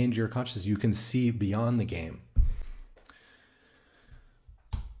can change your consciousness. You can see beyond the game.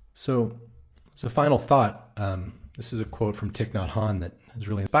 So final thought. This is a quote from Thich Nhat Hanh that has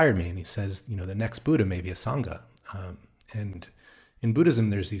really inspired me. And he says, the next Buddha may be a Sangha. And in Buddhism,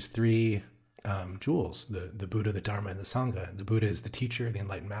 there's these three jewels, the Buddha, the Dharma, and the Sangha. The Buddha is the teacher, the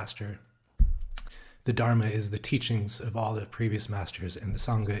enlightened master. The Dharma is the teachings of all the previous masters, and the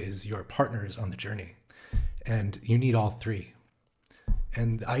Sangha is your partners on the journey. And you need all three.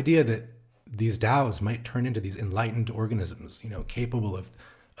 And the idea that these DAOs might turn into these enlightened organisms, capable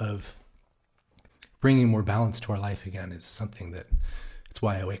of bringing more balance to our life again, is something it's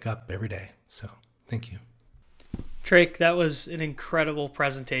why I wake up every day. So thank you. Trach, that was an incredible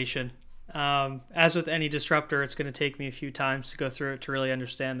presentation. As with any disruptor, it's going to take me a few times to go through it to really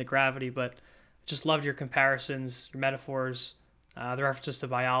understand the gravity, but just loved your comparisons, your metaphors, the references to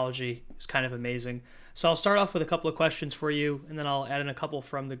biology. It's kind of amazing. So I'll start off with a couple of questions for you, and then I'll add in a couple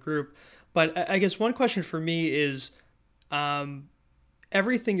from the group. But I guess one question for me is,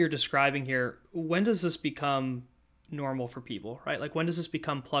 everything you're describing here, when does this become normal for people, right? Like, when does this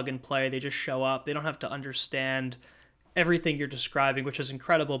become plug and play? They just show up. They don't have to understand everything you're describing, which is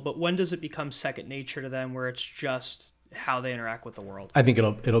incredible. But when does it become second nature to them, where it's just how they interact with the world? I think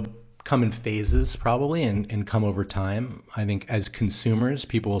it'll come in phases probably and come over time. I think as consumers,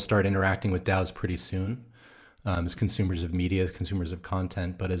 people will start interacting with DAOs pretty soon, as consumers of media, as consumers of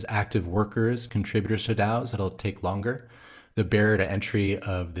content. But as active workers, contributors to DAOs, it'll take longer. The barrier to entry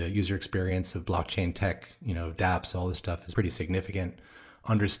of the user experience of blockchain tech, dApps, all this stuff is pretty significant.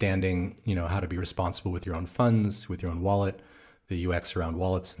 Understanding, how to be responsible with your own funds, with your own wallet, the UX around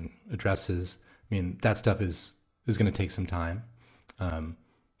wallets and addresses. I mean, that stuff is going to take some time.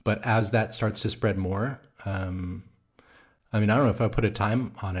 But as that starts to spread more, I don't know if I put a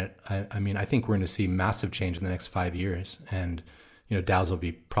time on it. I think we're going to see massive change in the next 5 years, and DAOs will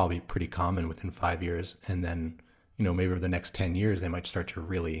be probably pretty common within 5 years, and then maybe over the next 10 years they might start to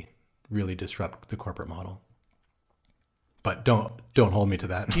really, really disrupt the corporate model. But don't hold me to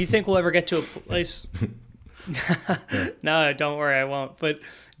that. Do you think we'll ever get to a place? No, don't worry, I won't. But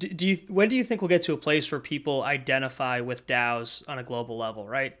when do you think we'll get to a place where people identify with DAOs on a global level,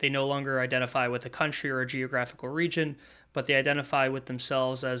 right? They no longer identify with a country or a geographical region, but they identify with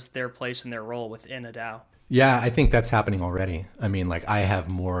themselves as their place and their role within a DAO. Yeah, I think that's happening already. I mean, like, I have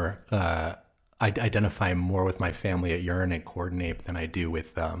more, I identify more with my family at Yearn and Coordinate than I do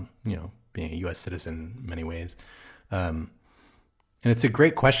with, being a U.S. citizen in many ways. And it's a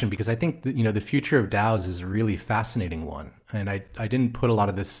great question, because I think that, the future of DAOs is a really fascinating one. And I didn't put a lot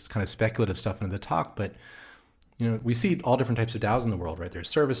of this kind of speculative stuff into the talk, but we see all different types of DAOs in the world, right? There's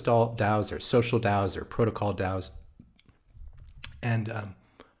service DAOs, there's social DAOs, there's protocol DAOs. And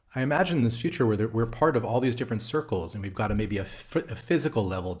I imagine this future where we're part of all these different circles, and we've got maybe a physical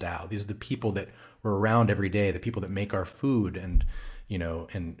level DAO. These are the people that we're around every day, the people that make our food and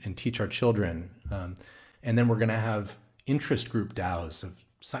teach our children. And then we're going to have interest group DAOs of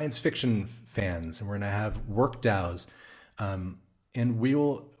science fiction fans, and we're going to have work DAOs, and we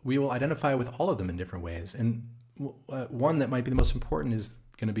will identify with all of them in different ways. And one that might be the most important is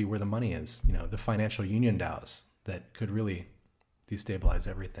going to be where the money is. The financial union DAOs that could really destabilize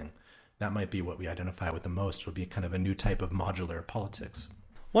everything. That might be what we identify with the most. It'll be kind of a new type of modular politics.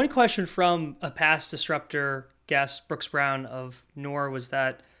 One question from a past disruptor guest, Brooks Brown of NOR, was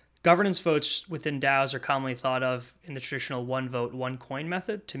that governance votes within DAOs are commonly thought of in the traditional one vote, one coin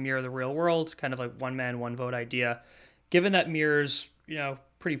method to mirror the real world, kind of like one man, one vote idea. Given that mirrors,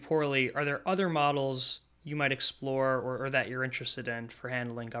 pretty poorly, are there other models you might explore or that you're interested in for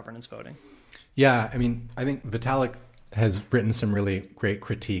handling governance voting? Yeah, I think Vitalik has written some really great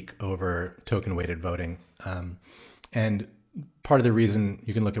critique over token weighted voting. And part of the reason,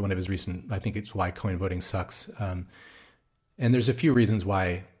 you can look at one of his recent, I think it's why coin voting sucks. And there's a few reasons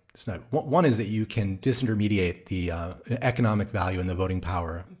why it's not. One is that you can disintermediate the economic value and the voting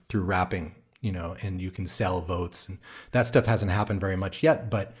power through wrapping and you can sell votes, and that stuff hasn't happened very much yet,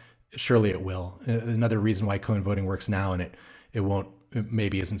 but surely it will. Another reason why coin voting works now and it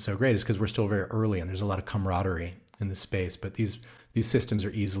maybe isn't so great is because we're still very early and there's a lot of camaraderie in the space, but these systems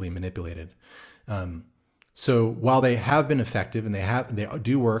are easily manipulated. So while they have been effective and they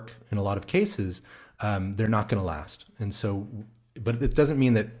do work in a lot of cases, they're not going to last. And so, but it doesn't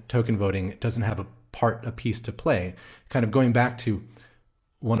mean that token voting doesn't have a piece to play. Kind of going back to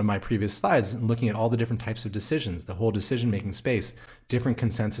one of my previous slides and looking at all the different types of decisions, the whole decision-making space, different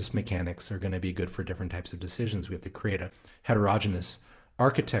consensus mechanics are going to be good for different types of decisions. We have to create a heterogeneous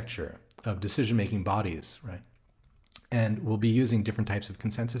architecture of decision-making bodies, right? And we'll be using different types of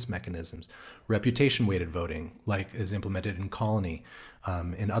consensus mechanisms. Reputation-weighted voting, like is implemented in Colony,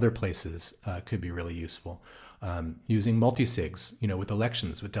 in other places, could be really useful. Using multi-sigs, with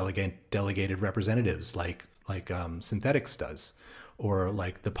elections, with delegated representatives, like Synthetics does, or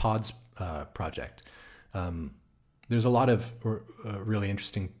like the Pods project. There's a lot of really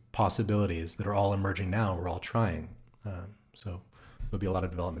interesting possibilities that are all emerging now. We're all trying. So there'll be a lot of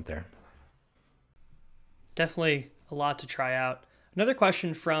development there. Definitely a lot to try out. Another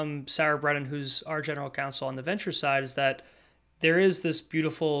question from Sarah Brennan, who's our general counsel on the venture side, is that there is this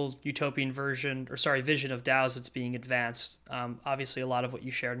beautiful utopian vision of DAOs that's being advanced. Obviously, a lot of what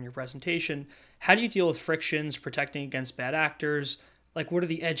you shared in your presentation. How do you deal with frictions, protecting against bad actors? Like, what are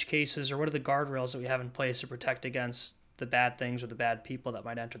the edge cases or what are the guardrails that we have in place to protect against the bad things or the bad people that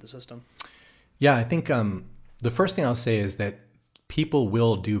might enter the system? Yeah, I think the first thing I'll say is that people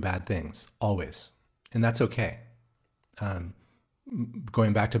will do bad things, always. And that's okay.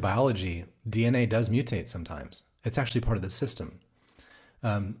 Going back to biology, DNA does mutate sometimes. It's actually part of the system.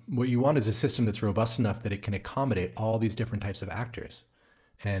 What you want is a system that's robust enough that it can accommodate all these different types of actors.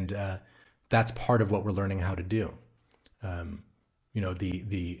 And that's part of what we're learning how to do.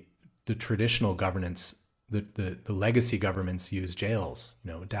 The traditional governance, the legacy governments use jails.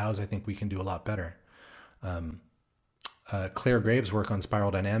 DAOs, I think we can do a lot better. Claire Graves' work on spiral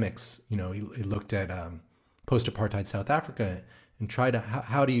dynamics, he looked at post-apartheid South Africa and tried to,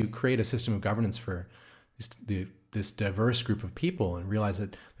 how do you create a system of governance for this diverse group of people, and realize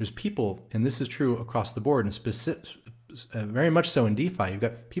that there's people, and this is true across the board, and very much so in DeFi, you've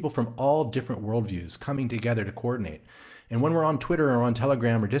got people from all different worldviews coming together to coordinate. And when we're on Twitter or on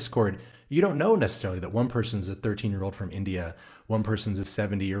Telegram or Discord, you don't know necessarily that one person's a 13-year-old from India, one person's a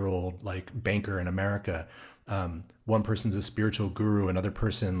 70-year-old banker in America, one person's a spiritual guru, another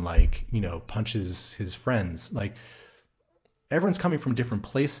person punches his friends. Everyone's coming from different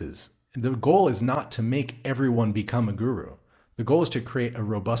places. The goal is not to make everyone become a guru. The goal is to create a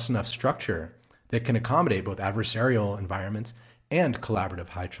robust enough structure that can accommodate both adversarial environments and collaborative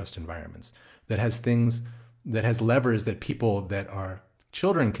high trust environments, that has levers that people that are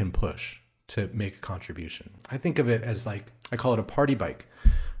children can push to make a contribution. I think of it as I call it a party bike.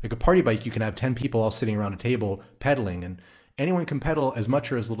 Like a party bike, you can have 10 people all sitting around a table pedaling, and anyone can pedal as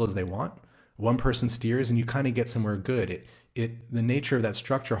much or as little as they want. One person steers and you kind of get somewhere good. The nature of that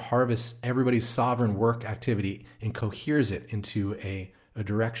structure harvests everybody's sovereign work activity and coheres it into a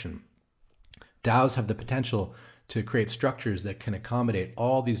direction. DAOs have the potential to create structures that can accommodate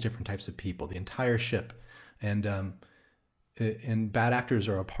all these different types of people, the entire ship. And bad actors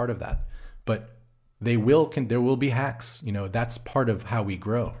are a part of that. But there will be hacks. That's part of how we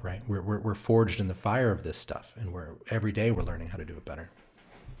grow, right? We're forged in the fire of this stuff, and every day we're learning how to do it better.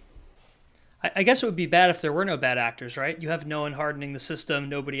 I guess it would be bad if there were no bad actors, right? You have no one hardening the system,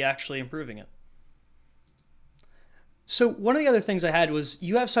 nobody actually improving it. So one of the other things I had was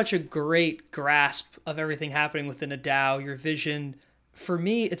you have such a great grasp of everything happening within a DAO, your vision. For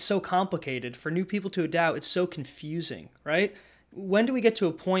me, it's so complicated. For new people to a DAO, it's so confusing, right? When do we get to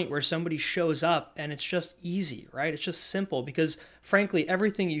a point where somebody shows up and it's just easy, right? It's just simple, because frankly,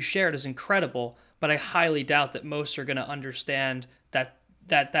 everything you shared is incredible, but I highly doubt that most are going to understand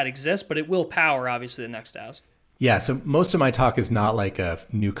that exists, but it will power, obviously, the next DAOs. Yeah, so most of my talk is not like a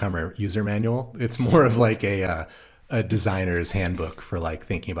newcomer user manual. It's more of like a designer's handbook for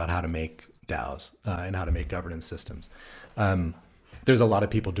thinking about how to make DAOs and how to make governance systems. There's a lot of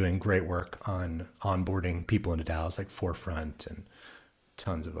people doing great work on onboarding people into DAOs, like Forefront and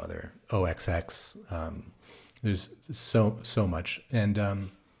tons of other OXX. There's so much, and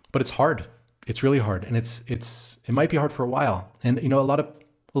but it's hard. It's really hard, and it might be hard for a while. And a lot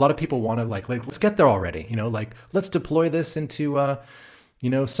of people want to let's get there already. Let's deploy this into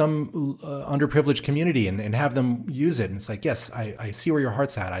some underprivileged community and have them use it. And it's yes, I see where your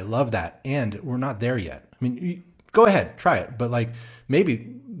heart's at. I love that, and we're not there yet. I mean, go ahead, try it, but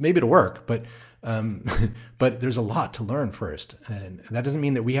maybe it'll work. But But there's a lot to learn first. And that doesn't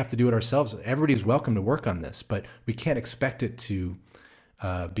mean that we have to do it ourselves. Everybody's welcome to work on this, but we can't expect it to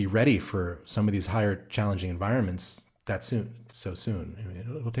be ready for some of these higher challenging environments so soon. I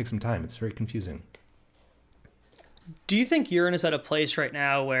mean, it'll take some time. It's very confusing. Do you think Urine is at a place right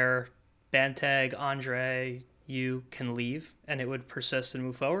now where Banteg, Andre, you can leave and it would persist and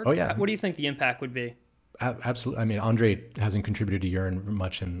move forward? Oh, yeah. What do you think the impact would be? Absolutely. I mean, Andre hasn't contributed to Urine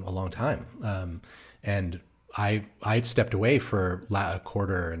much in a long time. And I stepped away for a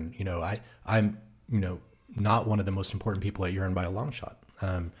quarter, and, I'm, not one of the most important people at Urine by a long shot.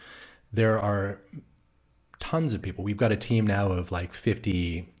 There are tons of people. We've got a team now of like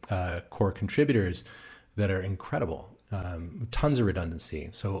 50 core contributors that are incredible. Tons of redundancy.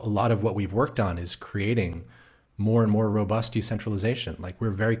 So a lot of what we've worked on is creating more and more robust decentralization. Like, we're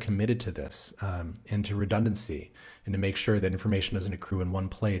very committed to this, and to redundancy, and to make sure that information doesn't accrue in one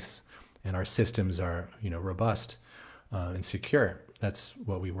place and our systems are, robust and secure. That's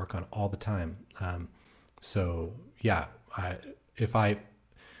what we work on all the time. So yeah, if I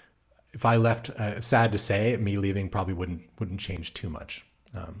left, sad to say, me leaving probably wouldn't change too much.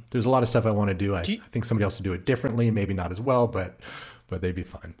 There's a lot of stuff I want to do. I think somebody else would do it differently, maybe not as well, but they'd be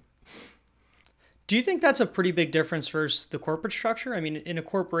fine. Do you think that's a pretty big difference versus the corporate structure? I mean, in a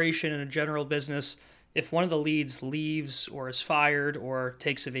corporation, in a general business, if one of the leads leaves or is fired or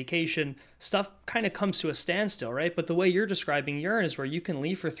takes a vacation, stuff kind of comes to a standstill, right? But the way you're describing Urine is where you can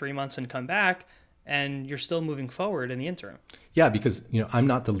leave for 3 months and come back, and you're still moving forward in the interim. Yeah, because I'm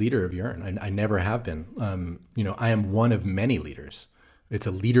not the leader of Urine. I never have been. I am one of many leaders. It's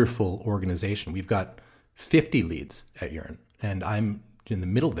a leaderful organization. We've got 50 leads at Urine, and I'm in the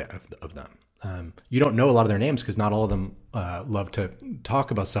middle of them. You don't know a lot of their names because not all of them love to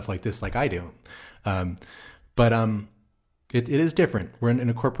talk about stuff like this like I do. But it is different. We're in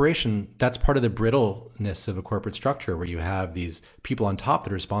a corporation. That's part of the brittleness of a corporate structure, where you have these people on top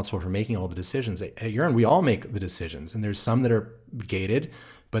that are responsible for making all the decisions. At Urine, we all make the decisions, and there's some that are gated,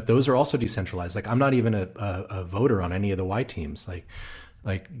 but those are also decentralized. Like, I'm not even a voter on any of the Y teams.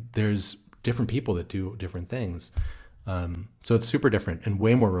 Like there's different people that do different things. So it's super different and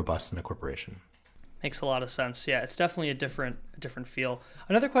way more robust than a corporation. Makes a lot of sense. Yeah, it's definitely a different feel.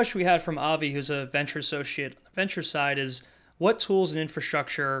 Another question we had from Avi, who's a venture associate on the venture side, is what tools and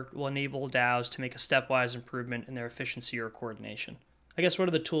infrastructure will enable DAOs to make a stepwise improvement in their efficiency or coordination? I guess, what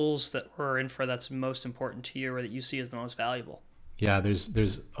are the tools that we're in for that's most important to you or that you see as the most valuable? Yeah,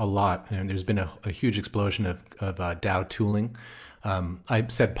 there's a lot, and there's been a huge explosion of DAO tooling. I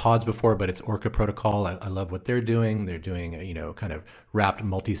said pods before, but it's Orca protocol. I love what they're doing. They're doing, kind of wrapped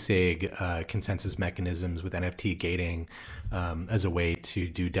multi-sig consensus mechanisms with NFT gating as a way to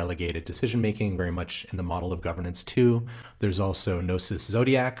do delegated decision-making, very much in the model of governance 2. There's also Gnosis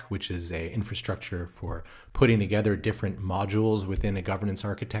Zodiac, which is a infrastructure for putting together different modules within a governance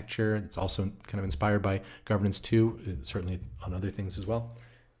architecture. It's also kind of inspired by governance 2, certainly on other things as well.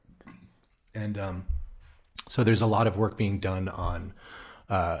 And so there's a lot of work being done on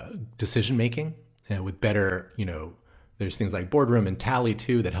decision making, and with better, there's things like Boardroom and Tally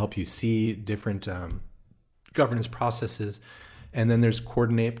too that help you see different governance processes. And then there's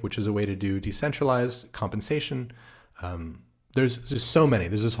Coordinate, which is a way to do decentralized compensation. There's just so many.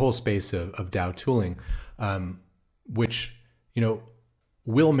 There's this whole space of DAO tooling, which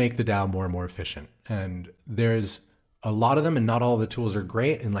will make the DAO more and more efficient. And there's a lot of them, and not all of the tools are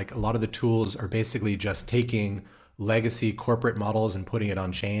great. And like, a lot of the tools are basically just taking legacy corporate models and putting it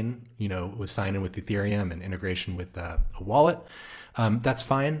on chain, with sign-in with Ethereum and integration with a wallet. That's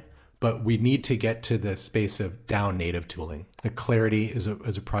fine, but we need to get to the space of DAO native tooling. Like Clarity is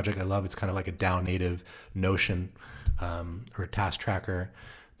a project I love. It's kind of like a DAO native Notion or a task tracker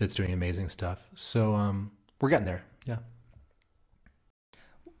that's doing amazing stuff. So we're getting there. Yeah.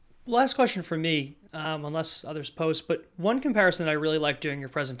 Last question for me, unless others post, but one comparison that I really liked during your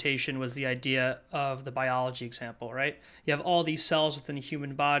presentation was the idea of the biology example, right? You have all these cells within a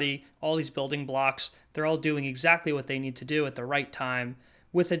human body, all these building blocks. They're all doing exactly what they need to do at the right time.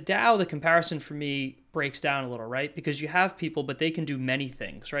 With a DAO, the comparison for me breaks down a little, right? Because you have people, but they can do many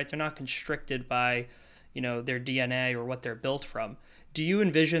things, right? They're not constricted by, their DNA or what they're built from. Do you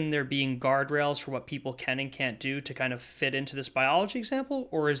envision there being guardrails for what people can and can't do to kind of fit into this biology example,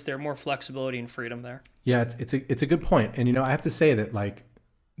 or is there more flexibility and freedom there? Yeah, it's a good point. And, I have to say that, like,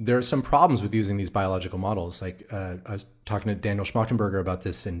 there are some problems with using these biological models. Like, I was talking to Daniel Schmachtenberger about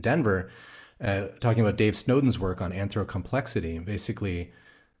this in Denver, talking about Dave Snowden's work on anthrocomplexity, basically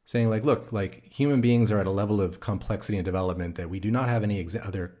saying, like, look, like, human beings are at a level of complexity and development that we do not have any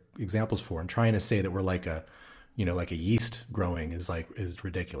other examples for, and trying to say that we're like a like a yeast growing is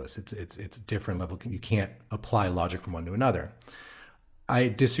ridiculous. It's a different level. You can't apply logic from one to another. I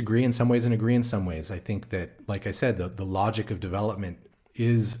disagree in some ways and agree in some ways. I think that, like I said, the logic of development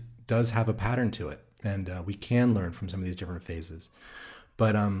does have a pattern to it, and we can learn from some of these different phases.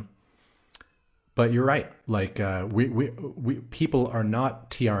 But you're right. Like we people are not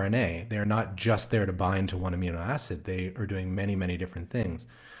tRNA. They are not just there to bind to one amino acid. They are doing many, many different things.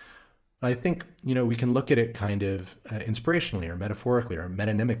 I think, we can look at it kind of inspirationally or metaphorically or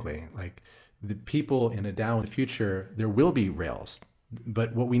metonymically. Like the people in a DAO in the future, there will be Rails,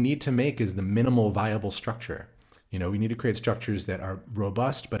 but what we need to make is the minimal viable structure. We need to create structures that are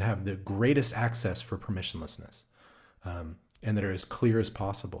robust, but have the greatest access for permissionlessness, and that are as clear as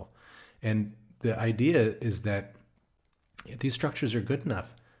possible. And the idea is that if these structures are good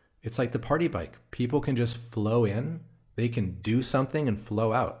enough, it's like the party bike. People can just flow in, they can do something and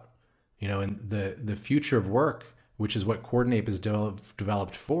flow out. And the future of work, which is what Coordinape is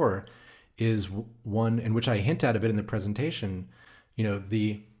developed for, is one in which I hint at a bit in the presentation.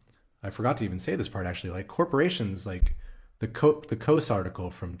 I forgot to even say this part actually, like corporations, like the Coase article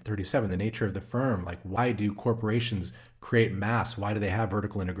from 37, the nature of the firm, like why do corporations create mass? Why do they have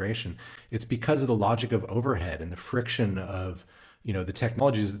vertical integration? It's because of the logic of overhead and the friction of, the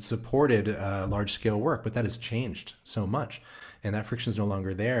technologies that supported large scale work, but that has changed so much. And that friction is no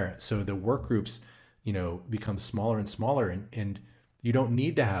longer there. So the work groups, become smaller and smaller, and you don't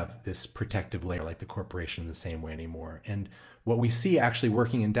need to have this protective layer like the corporation in the same way anymore. And what we see actually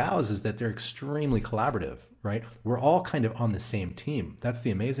working in DAOs is that they're extremely collaborative, right? We're all kind of on the same team. That's the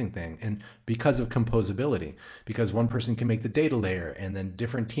amazing thing. And because of composability, because one person can make the data layer and then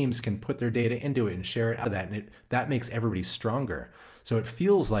different teams can put their data into it and share it out of that. And that makes everybody stronger. So it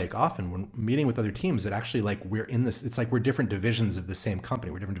feels like often when meeting with other teams that actually like we're in this, it's like we're different divisions of the same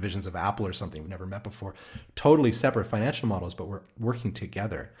company. We're different divisions of Apple or something we've never met before. Totally separate financial models, but we're working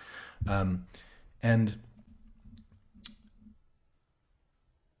together. And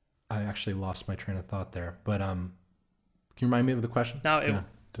I actually lost my train of thought there, but can you remind me of the question? No, yeah.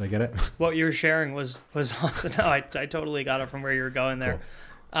 Did I get it? What you were sharing was awesome. No, I totally got it from where you were going there.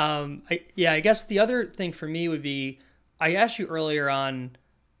 Cool. I guess the other thing for me would be, I asked you earlier on,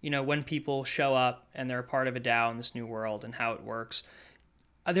 when people show up and they're a part of a DAO in this new world and how it works.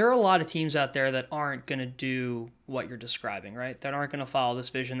 There are a lot of teams out there that aren't going to do what you're describing, right? That aren't going to follow this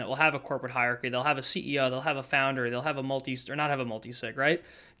vision, that will have a corporate hierarchy. They'll have a CEO, they'll have a founder, they'll have a not have a multi-sig, right?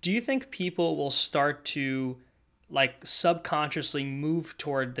 Do you think people will start to like subconsciously move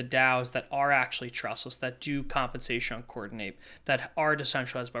toward the DAOs that are actually trustless, that do compensation on Coordinape, that are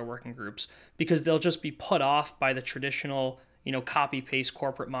decentralized by working groups, because they'll just be put off by the traditional, copy paste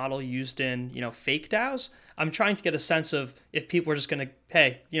corporate model used in, fake DAOs? I'm trying to get a sense of if people are just going to,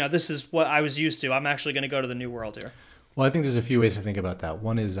 hey, this is what I was used to. I'm actually going to go to the new world here. Well, I think there's a few ways to think about that.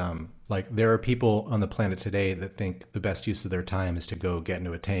 One is there are people on the planet today that think the best use of their time is to go get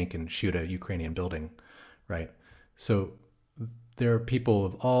into a tank and shoot a Ukrainian building, right? So there are people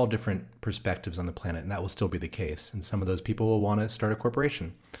of all different perspectives on the planet, and that will still be the case. And some of those people will want to start a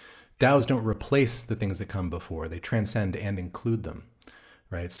corporation. DAOs don't replace the things that come before. They transcend and include them,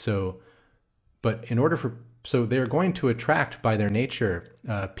 right? So they're going to attract by their nature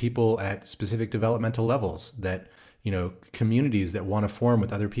people at specific developmental levels, that communities that want to form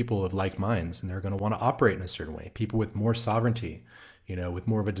with other people of like minds, and they're going to want to operate in a certain way. People with more sovereignty, with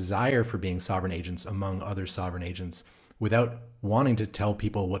more of a desire for being sovereign agents among other sovereign agents, without wanting to tell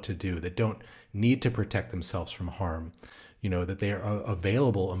people what to do, that don't need to protect themselves from harm, that they are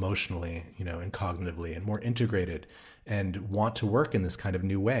available emotionally, and cognitively, and more integrated, and want to work in this kind of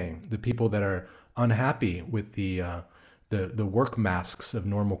new way. The people that are unhappy with the work masks of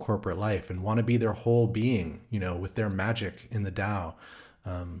normal corporate life and want to be their whole being, with their magic in the DAO.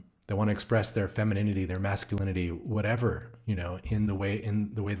 They want to express their femininity, their masculinity, whatever, in the way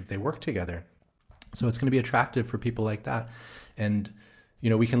that they work together. So it's going to be attractive for people like that. And,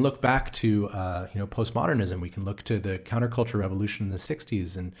 we can look back to, postmodernism. We can look to the counterculture revolution in the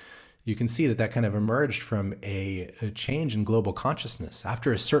 60s, and you can see that kind of emerged from a change in global consciousness.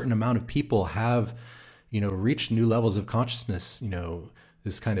 After a certain amount of people have, reached new levels of consciousness,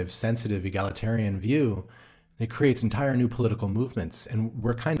 this kind of sensitive egalitarian view, it creates entire new political movements. And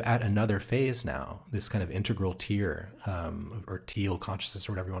we're kind of at another phase now, this kind of integral tier, or teal consciousness,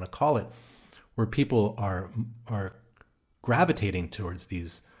 or whatever you want to call it, where people are gravitating towards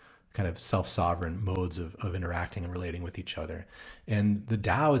these kind of self-sovereign modes of interacting and relating with each other. And the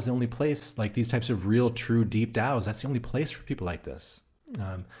DAO is the only place, like these types of real, true, deep DAOs, that's the only place for people like this.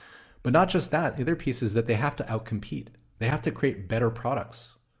 But not just that, the other piece is that they have to outcompete. They have to create better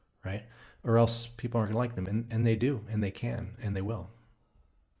products, right? or else people aren't going to like them. And they do, and they can, and they will.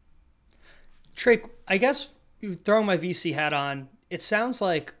 Trey, I guess throwing my VC hat on, it sounds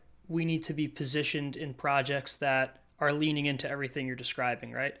like we need to be positioned in projects that are leaning into everything you're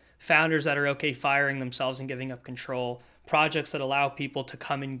describing, right? Founders that are okay firing themselves and giving up control, projects that allow people to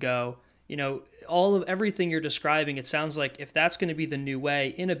come and go. All of everything you're describing, it sounds like if that's going to be the new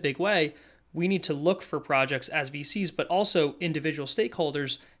way in a big way, we need to look for projects as VCs, but also individual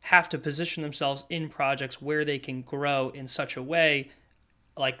stakeholders have to position themselves in projects where they can grow in such a way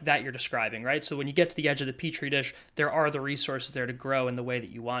like that you're describing, right? So when you get to the edge of the petri dish, there are the resources there to grow in the way that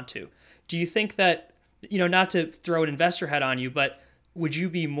you want to. Do you think that, not to throw an investor hat on you, but would you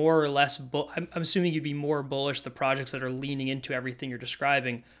be more or less, I'm assuming you'd be more bullish the projects that are leaning into everything you're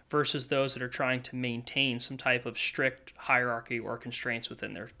describing versus those that are trying to maintain some type of strict hierarchy or constraints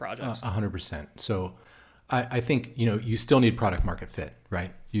within their projects? 100%. So I think, you still need product market fit,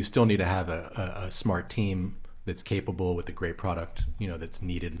 right? You still need to have a smart team that's capable with a great product, that's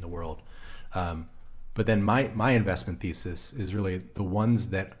needed in the world. But then my investment thesis is really the ones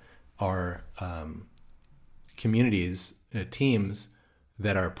that are communities, teams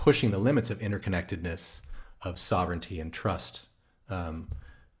that are pushing the limits of interconnectedness, of sovereignty and trust, of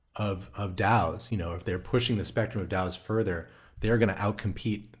DAOs. If they're pushing the spectrum of DAOs further, they're going to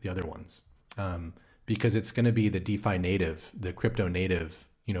outcompete the other ones, because it's going to be the DeFi native, the crypto native,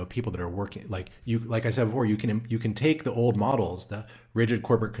 people that are working like I said before. You can take the old models, the rigid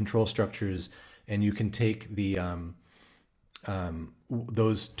corporate control structures, and you can take the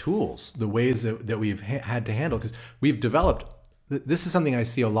those tools, the ways that we've had to handle, because we've developed. This is something I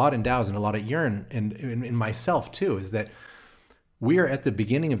see a lot in DAOs and a lot at Yearn and in myself too, is that we are at the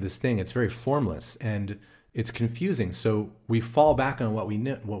beginning of this thing. It's very formless and it's confusing. So we fall back on what we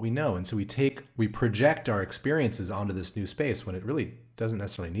know. And so we project our experiences onto this new space when it really doesn't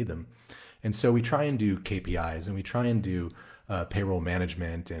necessarily need them. And so we try and do KPIs, and we try and do payroll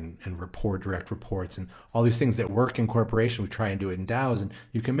management and direct reports and all these things that work in corporation. We try and do it in DAOs, and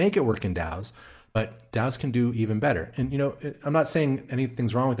you can make it work in DAOs. But DAOs can do even better. And, I'm not saying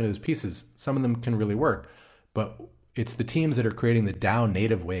anything's wrong with any of those pieces. Some of them can really work. But it's the teams that are creating the DAO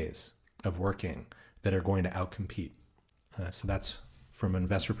native ways of working that are going to outcompete. So that's, from an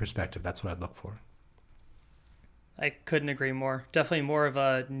investor perspective, that's what I'd look for. I couldn't agree more. Definitely more of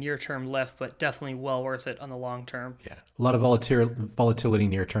a near-term lift, but definitely well worth it on the long term. Yeah, a lot of volatility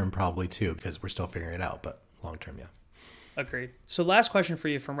near-term probably too, because we're still figuring it out. But long-term, yeah. Agreed. So last question for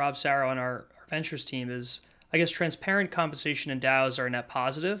you from Rob Sarrow on our ventures team is, I guess transparent compensation in DAOs are a net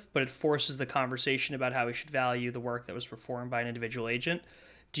positive, but it forces the conversation about how we should value the work that was performed by an individual agent.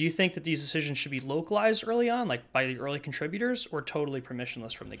 Do you think that these decisions should be localized early on, like by the early contributors, or totally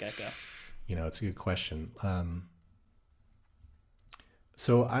permissionless from the get-go? It's a good question.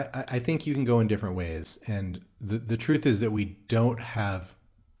 So I think you can go in different ways. And the truth is that we don't have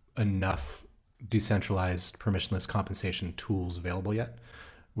enough decentralized permissionless compensation tools available yet.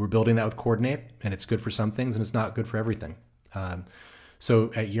 We're building that with Coordinate, and it's good for some things and it's not good for everything.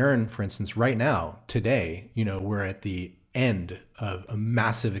 So at Yearn, for instance, right now, today, we're at the end of a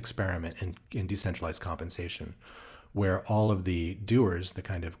massive experiment in decentralized compensation, where all of the doers, the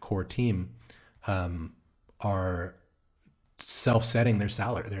kind of core team, are self-setting their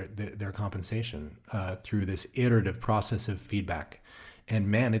salary, their compensation through this iterative process of feedback. And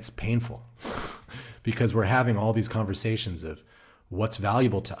man, it's painful because we're having all these conversations of what's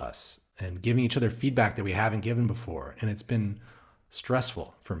valuable to us and giving each other feedback that we haven't given before. And it's been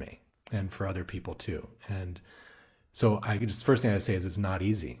stressful for me and for other people too. And so first thing I say is it's not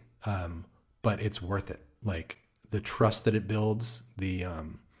easy, but it's worth it. Like the trust that it builds,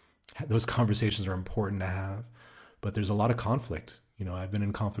 those conversations are important to have, but there's a lot of conflict. I've been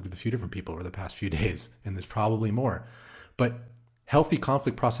in conflict with a few different people over the past few days, and there's probably more, but healthy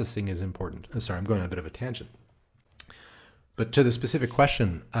conflict processing is important. I'm sorry, I'm going on a bit of a tangent. But to the specific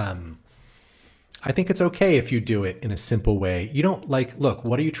question, I think it's okay if you do it in a simple way. You don't look,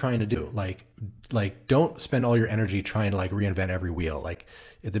 what are you trying to do? Don't spend all your energy trying to reinvent every wheel.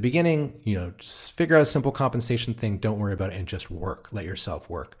 At the beginning, just figure out a simple compensation thing. Don't worry about it and just work. Let yourself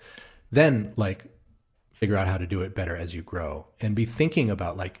work. Then figure out how to do it better as you grow, and be thinking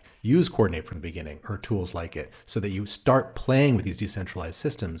about use Coordinate from the beginning or tools like it, so that you start playing with these decentralized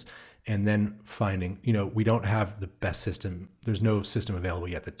systems. And then finding, we don't have the best system. There's no system available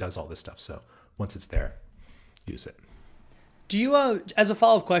yet that does all this stuff. So once it's there, use it. Do you, as a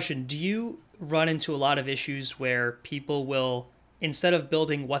follow-up question, do you run into a lot of issues where people will, instead of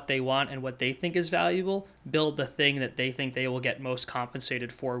building what they want and what they think is valuable, build the thing that they think they will get most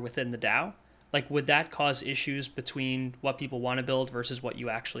compensated for within the DAO? Would that cause issues between what people want to build versus what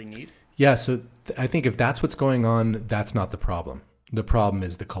you actually need? Yeah, so I think if that's what's going on, that's not the problem. The problem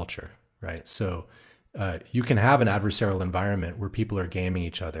is the culture, right? So you can have an adversarial environment where people are gaming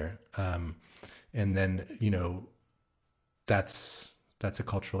each other, and then that's a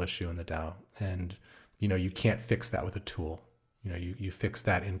cultural issue in the DAO, and you can't fix that with a tool. You fix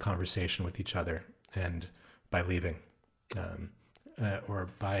that in conversation with each other and by leaving, or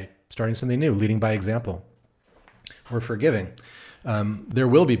by starting something new, leading by example, or forgiving. There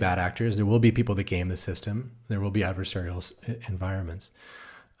will be bad actors. There will be people that game the system. There will be adversarial environments.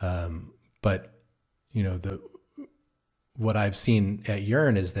 But what I've seen at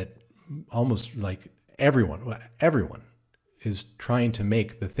Yearn is that almost like everyone is trying to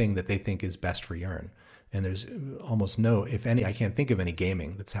make the thing that they think is best for Yearn. And there's almost no, if any, I can't think of any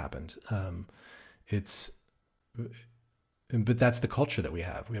gaming that's happened. But that's the culture that we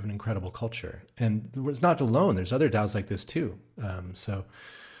have. We have an incredible culture, and it's not alone. There's other DAOs like this too.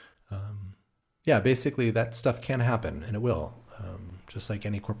 Yeah, basically that stuff can happen, and it will. Just like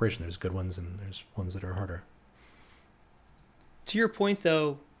any corporation, there's good ones and there's ones that are harder. To your point,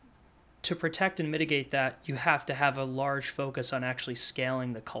 though, to protect and mitigate that, you have to have a large focus on actually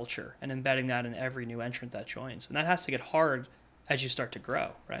scaling the culture and embedding that in every new entrant that joins, and that has to get hard as you start to grow,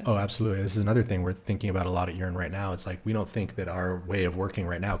 right? Oh, absolutely. This is another thing we're thinking about a lot at Yearn right now. It's like we don't think that our way of working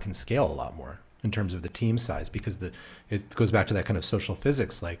right now can scale a lot more in terms of the team size, because it goes back to that kind of social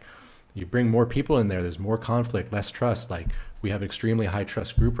physics. Like you bring more people in there's more conflict, less trust. Like we have an extremely high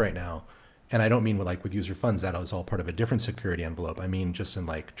trust group right now. And I don't mean with user funds, that is all part of a different security envelope. I mean just in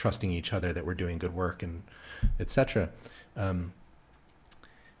like trusting each other that we're doing good work and et cetera.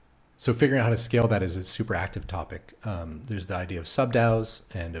 So figuring out how to scale that is a super active topic. There's the idea of sub-DAOs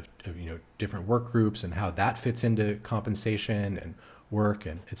and of different work groups and how that fits into compensation and work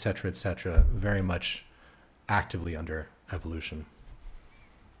and et cetera, very much actively under evolution.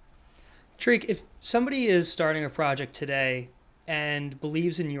 Tariq, if somebody is starting a project today and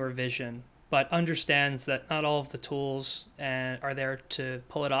believes in your vision, but understands that not all of the tools are there to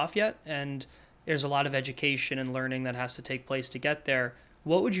pull it off yet, and there's a lot of education and learning that has to take place to get there,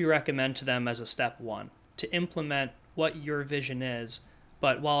 what would you recommend to them as a step one to implement what your vision is,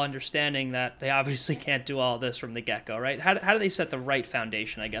 but while understanding that they obviously can't do all this from the get-go, right? How do they set the right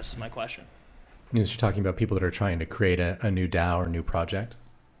foundation, I guess is my question. You're talking about people that are trying to create a new DAO or new project?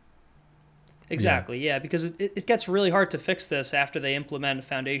 Exactly, yeah, because it gets really hard to fix this after they implement a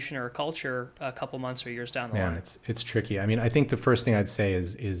foundation or a culture a couple months or years down the line. It's tricky. I mean, I think the first thing I'd say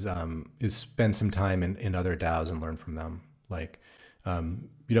is spend some time in other DAOs and learn from them. Like,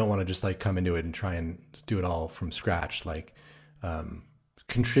 you don't want to just like come into it and try and do it all from scratch. Like,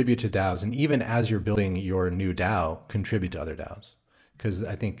 contribute to DAOs, and even as you're building your new DAO, contribute to other DAOs. Because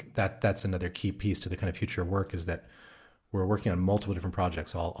I think that's another key piece to the kind of future work is that we're working on multiple different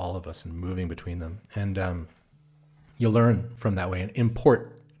projects, all of us, and moving between them. And you'll learn from that way and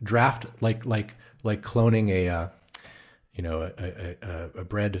draft like cloning a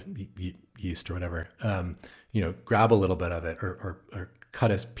bread yeast or whatever. Grab a little bit of it or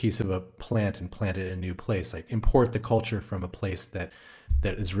cut a piece of a plant and plant it in a new place. Like import the culture from a place that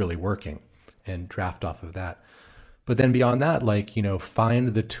is really working and draft off of that. But then beyond that,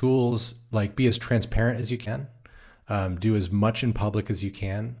 find the tools, be as transparent as you can. Do as much in public as you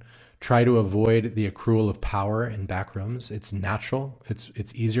can. Try to avoid the accrual of power in back rooms. It's natural.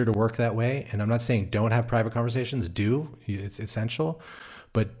 It's easier to work that way. And I'm not saying don't have private conversations. Do. It's essential.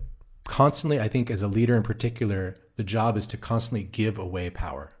 But constantly, I think as a leader in particular, the job is to constantly give away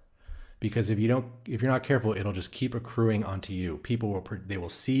power. Because if you're not careful, it'll just keep accruing onto you. People they will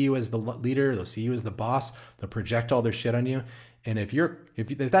see you as the leader. They'll see you as the boss. They'll project all their shit on you. And if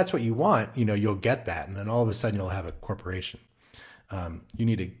that's what you want, you'll get that. And then all of a sudden you'll have a corporation. You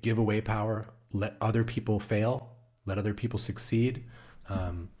need to give away power, let other people fail, let other people succeed,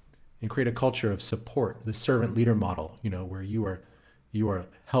 and create a culture of support, the servant leader model, where you are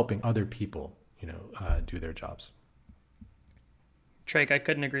helping other people, do their jobs. Trake, I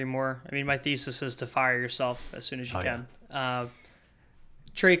couldn't agree more. I mean, my thesis is to fire yourself as soon as you can. Yeah.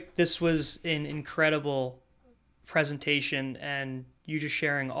 Trake, this was an incredible presentation, and you just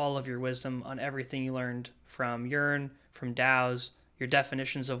sharing all of your wisdom on everything you learned from Yearn, from DAOs, your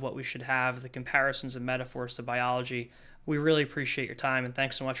definitions of what we should have, the comparisons and metaphors to biology. We really appreciate your time, and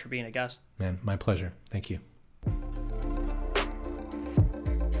thanks so much for being a guest. Man, my pleasure. Thank you.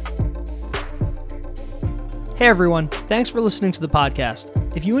 Hey everyone, thanks for listening to the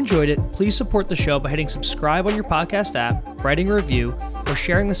podcast. If you enjoyed it, please support the show by hitting subscribe on your podcast app, writing a review, or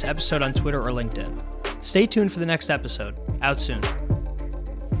sharing this episode on Twitter or LinkedIn. Stay tuned for the next episode. Out soon.